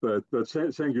 But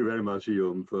thank you very much,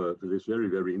 Guillaume, for this very,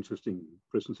 very interesting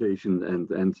presentation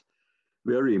and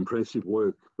very impressive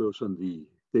work, both on the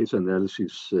data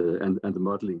analysis and the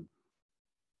modeling.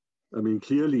 I mean,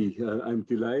 clearly, I'm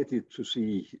delighted to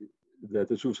see that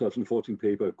the 2014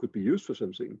 paper could be used for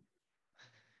something.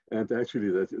 And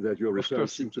actually that your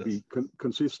results seem to be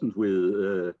consistent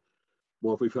with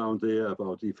what we found there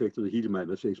about the effect of the helium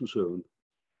ionization zone.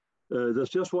 There's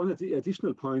just one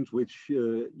additional point which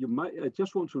I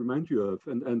just want to remind you of,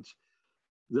 and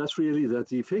that's really that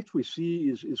the effect we see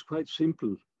is quite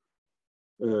simple.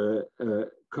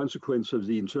 Consequence of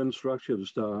the internal structure of the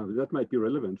star that might be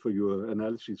relevant for your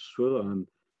analysis further on,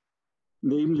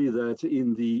 namely that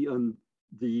in the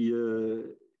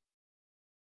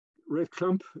red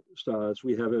clump stars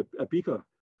we have a bigger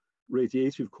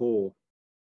radiative core,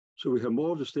 so we have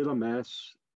more of the stellar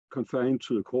mass confined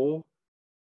to the core,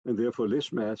 and therefore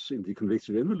less mass in the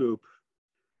convective envelope,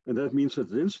 and that means that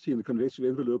the density in the convective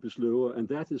envelope is lower, and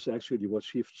that is actually what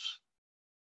shifts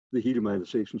the helium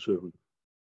ionization zone.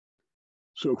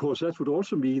 So of course that would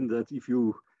also mean that if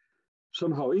you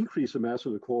somehow increase the mass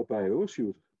of the core by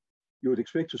overshoot, you would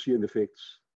expect to see an effect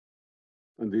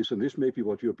on this, and this may be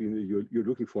what you're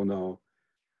looking for now.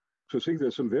 So I think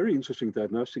there's some very interesting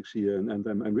diagnostics here, and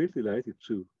I'm really delighted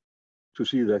to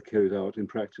see that carried out in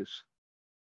practice.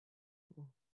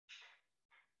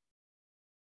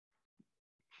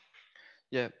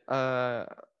 Yeah, I'm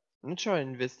not sure I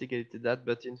investigated that,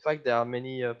 but in fact, there are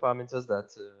many parameters that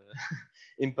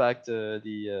impact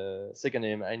the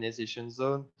secondary ionization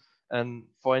zone. And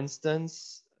for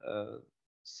instance,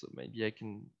 so maybe I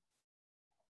can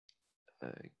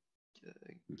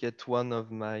get one of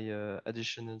my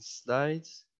additional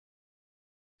slides.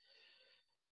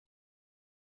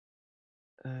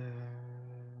 Okay,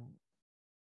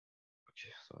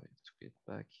 sorry to get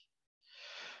back.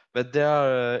 But there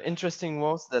are interesting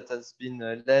works that has been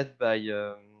led by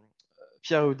Pierre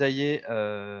Oudaillet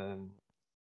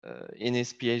in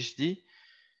his PhD,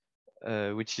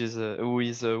 which is who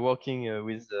is working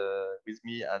with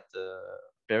me at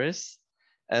Paris,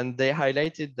 And they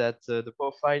highlighted that the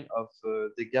profile of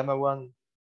the gamma 1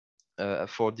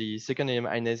 for the second-order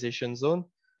ionization zone,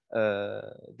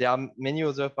 there are many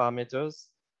other parameters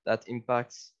that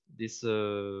impact this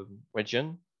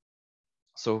region.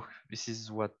 So this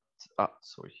is what,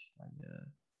 sorry.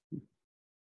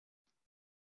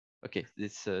 Okay,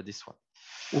 this one.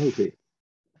 Okay.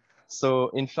 So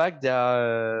in fact, there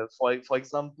are, for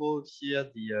example, here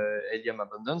the helium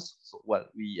abundance. So, well,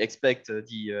 we expect the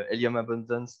helium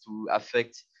abundance to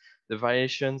affect the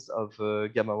variations of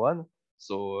gamma 1.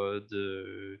 So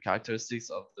the characteristics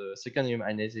of the second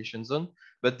ionization zone,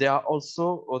 but there are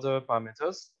also other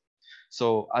parameters.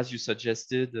 So as you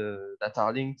suggested, that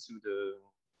are linked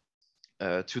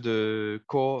to the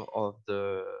core of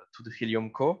the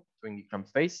helium core during the clump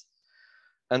phase.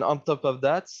 And on top of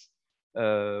that,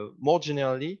 more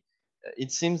generally,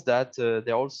 it seems that there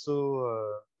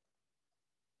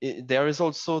is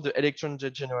also the electron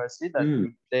degeneracy that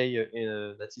will play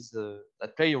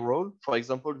that play a role. For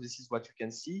example, this is what you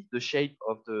can see: the shape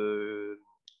of the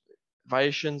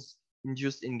variations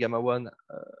induced in gamma 1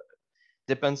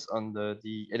 depends on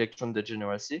the electron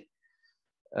degeneracy,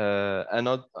 and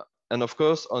of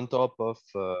course, on top of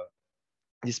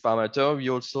this parameter, we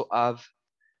also have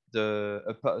the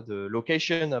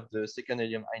location of the second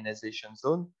helium ionization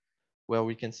zone, where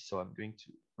we can see, so I'm going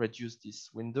to reduce this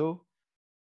window.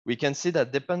 We can see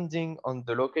that depending on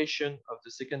the location of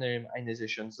the second helium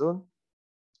ionization zone,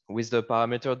 with the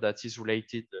parameter that is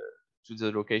related to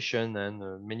the location and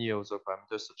many other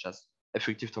parameters such as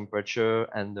effective temperature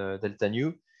and delta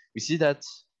nu, we see that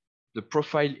the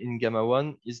profile in gamma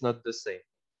 1 is not the same.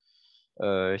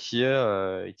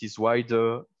 Here, it is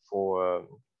wider for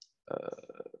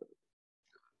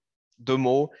the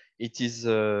more it is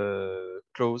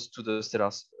close to the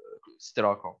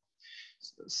stellar core.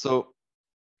 So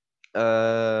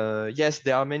yes,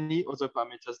 there are many other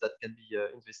parameters that can be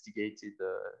investigated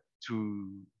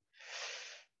to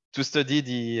study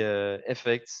the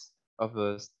effects of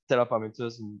stellar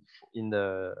parameters in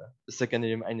the second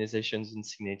helium ionizations in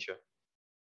signature.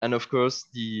 And of course,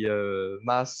 the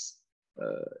mass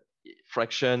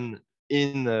fraction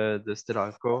in the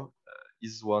stellar core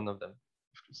is one of them.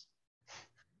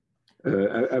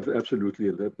 Absolutely,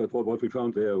 but what we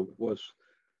found there was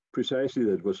precisely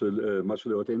that it was a much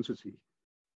lower density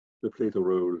that played a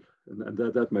role, and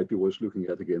that might be worth looking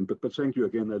at again. But thank you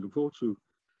again. I look forward to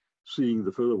seeing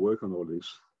the further work on all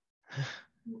this.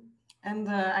 And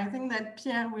I think that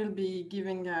Pierre will be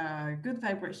giving a good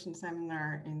vibration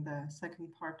seminar in the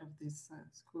second part of this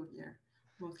school year,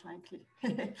 most likely.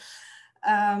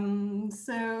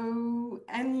 So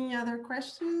any other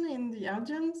question in the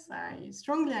audience? I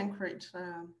strongly encourage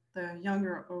the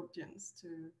younger audience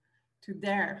to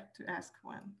dare to ask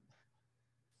one.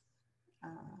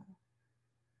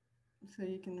 So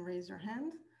you can raise your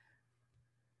hand.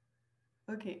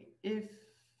 Okay, if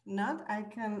not, I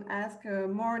can ask a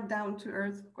more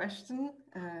down-to-earth question,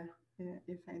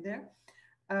 if I dare.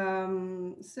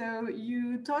 So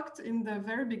you talked in the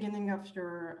very beginning of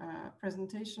your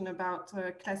presentation about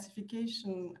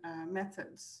classification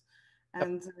methods,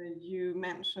 and you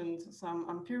mentioned some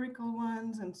empirical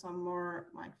ones and some more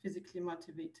like physically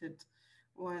motivated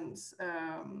ones.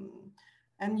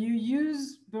 And you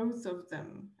use both of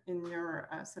them in your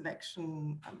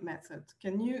selection method.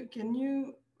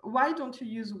 Why don't you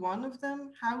use one of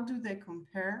them? How do they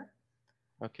compare?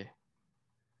 Okay.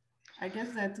 I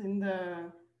guess that in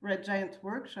the Red Giant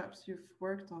workshops, you've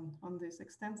worked on this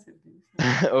extensively.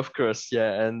 So. Of course,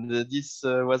 yeah. And this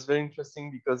was very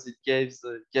interesting because it gave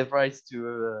rise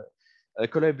to a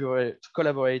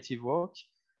collaborative work.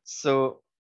 So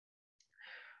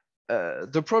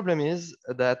the problem is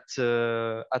that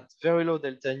at very low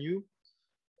delta nu,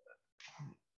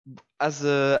 as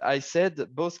I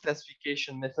said, both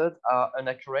classification methods are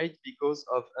inaccurate because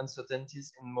of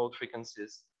uncertainties in mode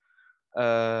frequencies.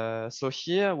 So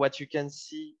here, what you can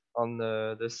see on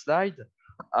the slide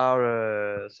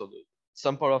are so the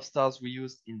sample of stars we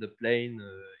used in the plane.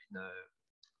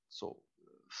 So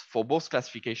for both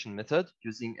classification method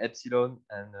using epsilon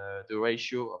and the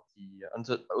ratio of the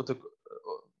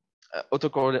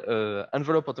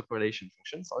envelope autocorrelation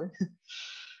function. Sorry.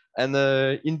 And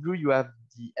in blue you have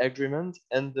the agreement,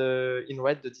 and in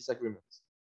red the disagreement.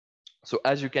 So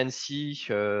as you can see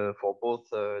for both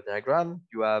diagram,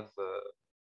 you have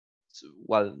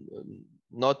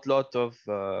not a lot of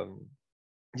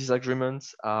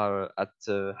disagreements are at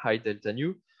high delta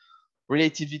nu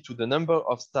relatively to the number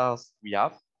of stars we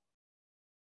have.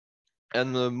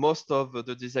 And most of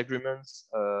the disagreements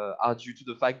are due to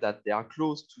the fact that they are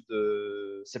close to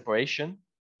the separation,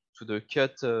 to the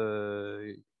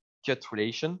cut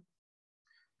relation.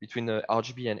 between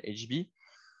RGB and HGB.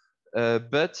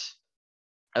 But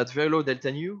at very low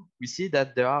delta nu, we see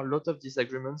that there are a lot of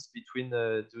disagreements between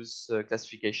those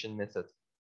classification methods.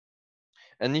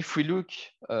 And if we look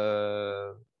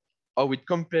how it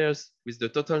compares with the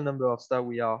total number of stars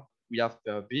we have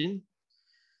per bin,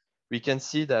 we can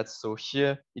see that, so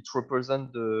here it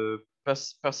represents the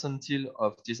percentile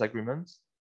of disagreement.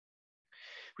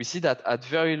 We see that at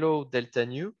very low delta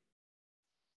nu,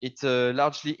 it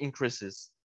largely increases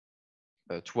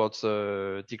towards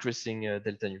decreasing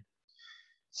delta nu.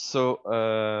 So,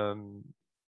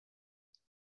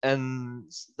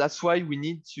 and that's why we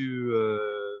need to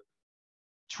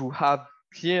have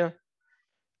clear,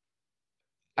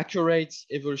 accurate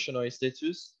evolutionary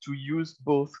status to use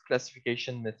both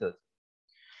classification methods.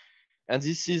 And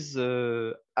this is,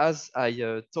 as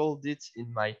I told it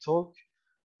in my talk,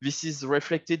 this is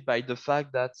reflected by the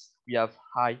fact that we have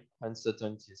high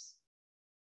uncertainties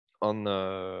on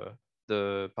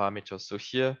the parameters. So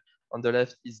here on the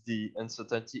left is the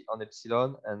uncertainty on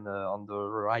epsilon, and on the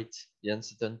right, the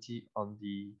uncertainty on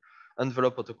the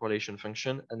envelope autocorrelation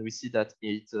function, and we see that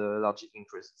it largely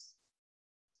increases.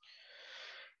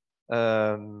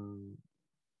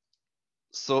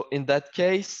 So in that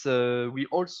case, we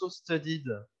also studied,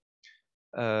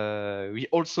 we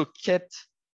also kept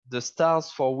the stars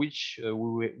for which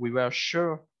we were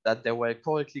sure that they were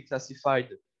correctly classified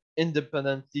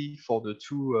independently for the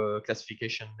two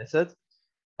classification methods.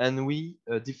 And we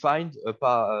defined a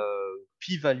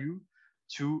p-value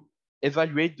to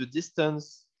evaluate the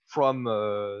distance from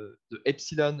the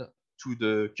epsilon to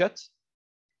the cut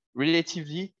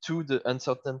relatively to the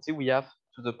uncertainty we have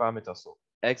to the parameter. So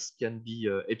x can be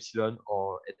epsilon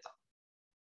or eta.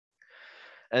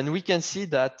 And we can see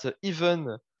that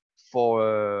even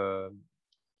for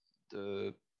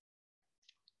the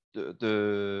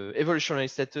evolutionary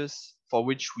status for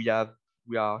which we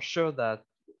are sure that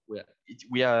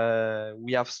we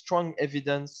have strong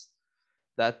evidence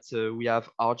that we have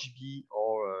RGB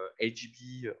or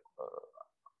HGB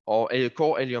or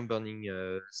core helium burning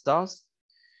stars.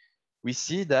 We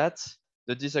see that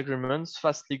the disagreements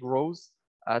fastly grows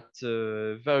at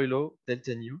very low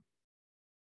delta nu,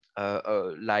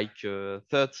 like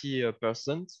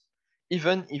 30%,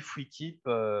 even if we keep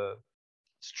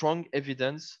strong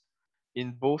evidence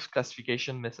in both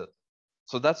classification methods.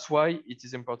 So that's why it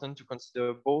is important to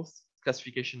consider both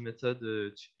classification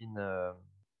methods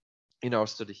in our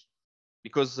study,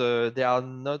 because they are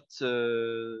not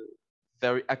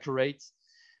very accurate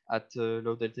at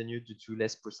low delta nu due to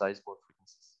less precise Born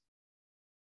frequencies.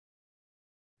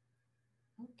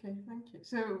 Okay, thank you.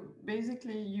 So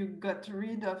basically, you got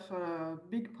rid of a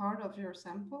big part of your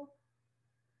sample?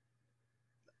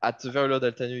 At very low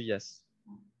delta nu, yes.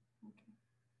 Okay.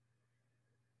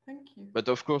 Thank you. But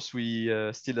of course, we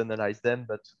still analyze them,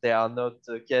 but they are not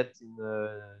kept in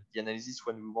the analysis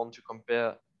when we want to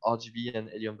compare RGB and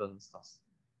helium burning stars.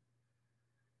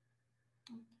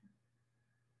 Okay.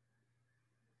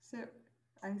 So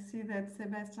I see that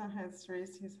Sebastian has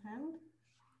raised his hand.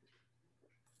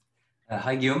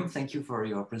 Hi, Guillaume. Thank you for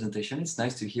your presentation. It's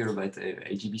nice to hear about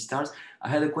HGB stars. I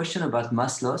had a question about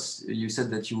mass loss. You said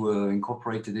that you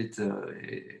incorporated it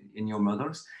in your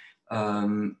models.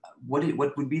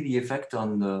 What would be the effect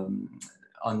on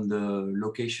the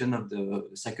location of the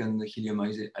second helium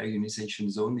ionization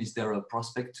zone? Is there a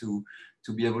prospect to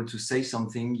be able to say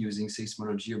something using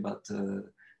seismology about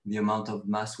the amount of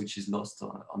mass which is lost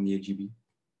on the HGB?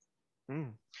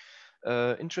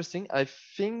 Interesting. I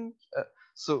think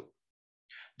so.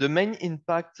 The main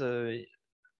impact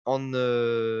on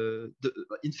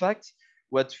in fact,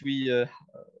 what we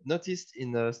noticed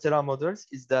in stellar models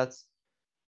is that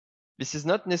this is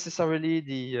not necessarily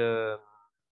the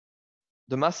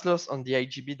mass loss on the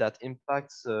HGB that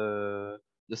impacts the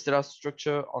stellar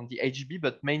structure on the HGB,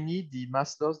 but mainly the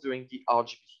mass loss during the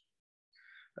RGB.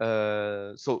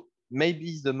 So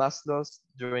maybe the mass loss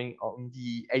on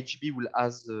the HGB will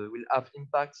have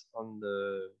impact on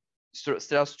the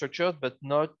stellar structure, but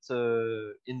not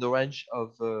in the range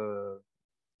of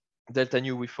delta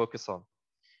nu we focus on.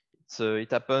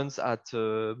 It happens at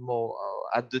more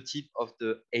at the tip of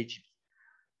the HGB.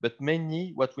 But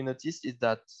mainly what we noticed is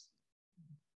that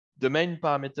the main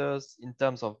parameters in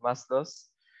terms of mass loss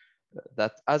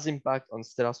that has impact on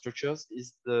stellar structures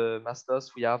is the mass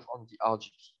loss we have on the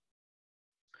RGB.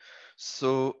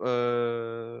 So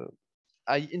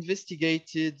I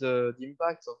investigated the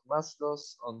impact of mass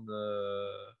loss on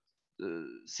the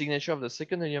signature of the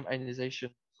second helium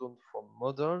ionization zone from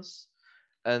models,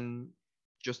 and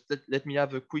just let me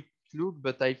have a quick look.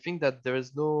 But I think that there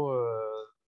is no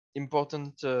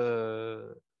important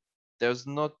there's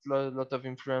not a lot of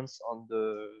influence on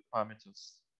the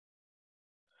parameters.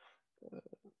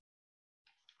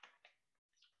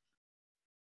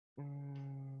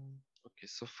 Okay,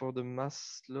 so for the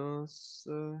mass loss,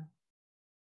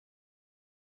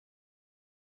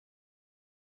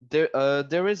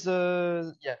 there is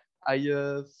a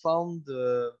I found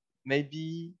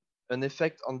maybe an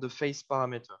effect on the phase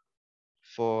parameter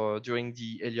for during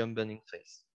the helium burning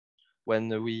phase when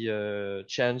we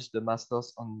change the mass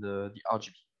loss on the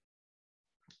RGB.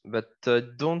 But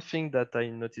don't think that I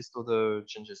noticed other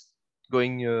changes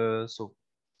going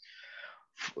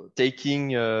taking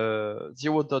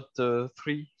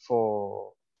 0.3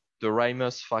 for the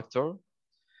Reimers factor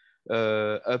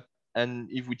up, and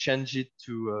if we change it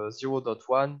to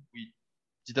 0.1, we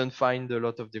didn't find a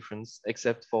lot of difference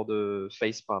except for the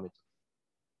phase parameter.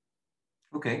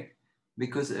 Okay,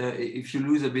 because if you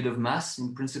lose a bit of mass,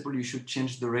 in principle, you should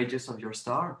change the radius of your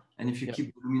star. And if you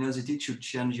keep luminosity, it should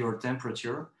change your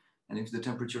temperature. And if the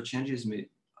temperature changes,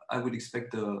 I would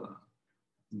expect the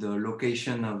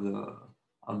location of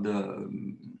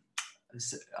the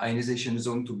ionization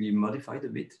zone to be modified a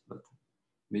bit, but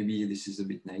maybe this is a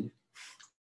bit naive.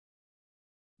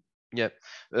 Yeah,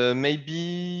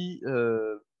 maybe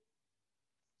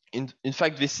in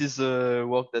fact this is a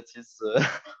work that is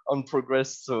on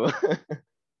progress, so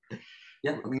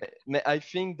yeah, okay. I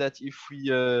think that if we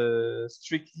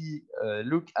strictly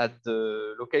look at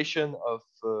the location of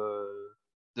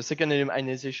the second helium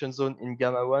ionization zone in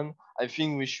gamma 1, I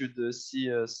think we should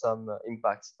see some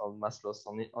impacts on mass loss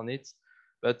on it.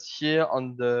 But here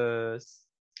on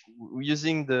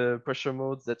using the pressure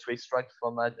modes that we extract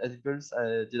from adipels,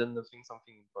 I didn't notice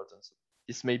something important. So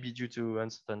this may be due to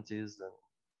uncertainties. And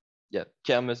yeah,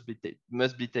 care must be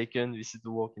taken. This is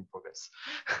the work in progress.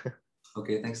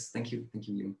 Okay, thanks. Thank you,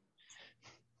 Guillaume.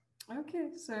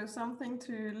 Okay, so something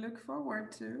to look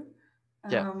forward to.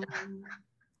 Yeah.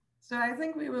 So I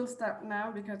think we will stop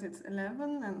now because it's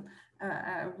 11, and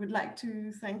I would like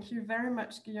to thank you very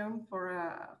much, Guillaume, for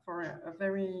a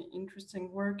very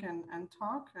interesting work and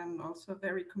talk, and also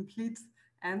very complete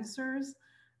answers.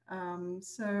 Thank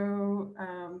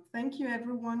you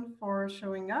everyone for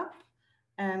showing up,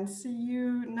 and see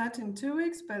you not in 2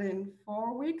 weeks, but in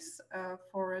 4 weeks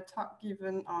for a talk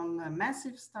given on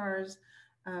massive stars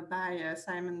by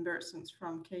Simon Bersons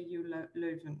from KU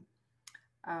Leuven.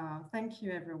 Thank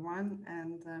you, everyone.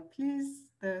 And please,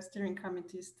 the steering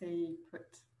committee, stay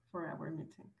put for our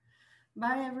meeting.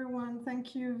 Bye, everyone.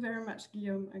 Thank you very much,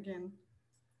 Guillaume, again.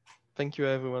 Thank you,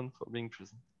 everyone, for being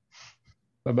present.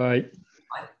 Bye-bye.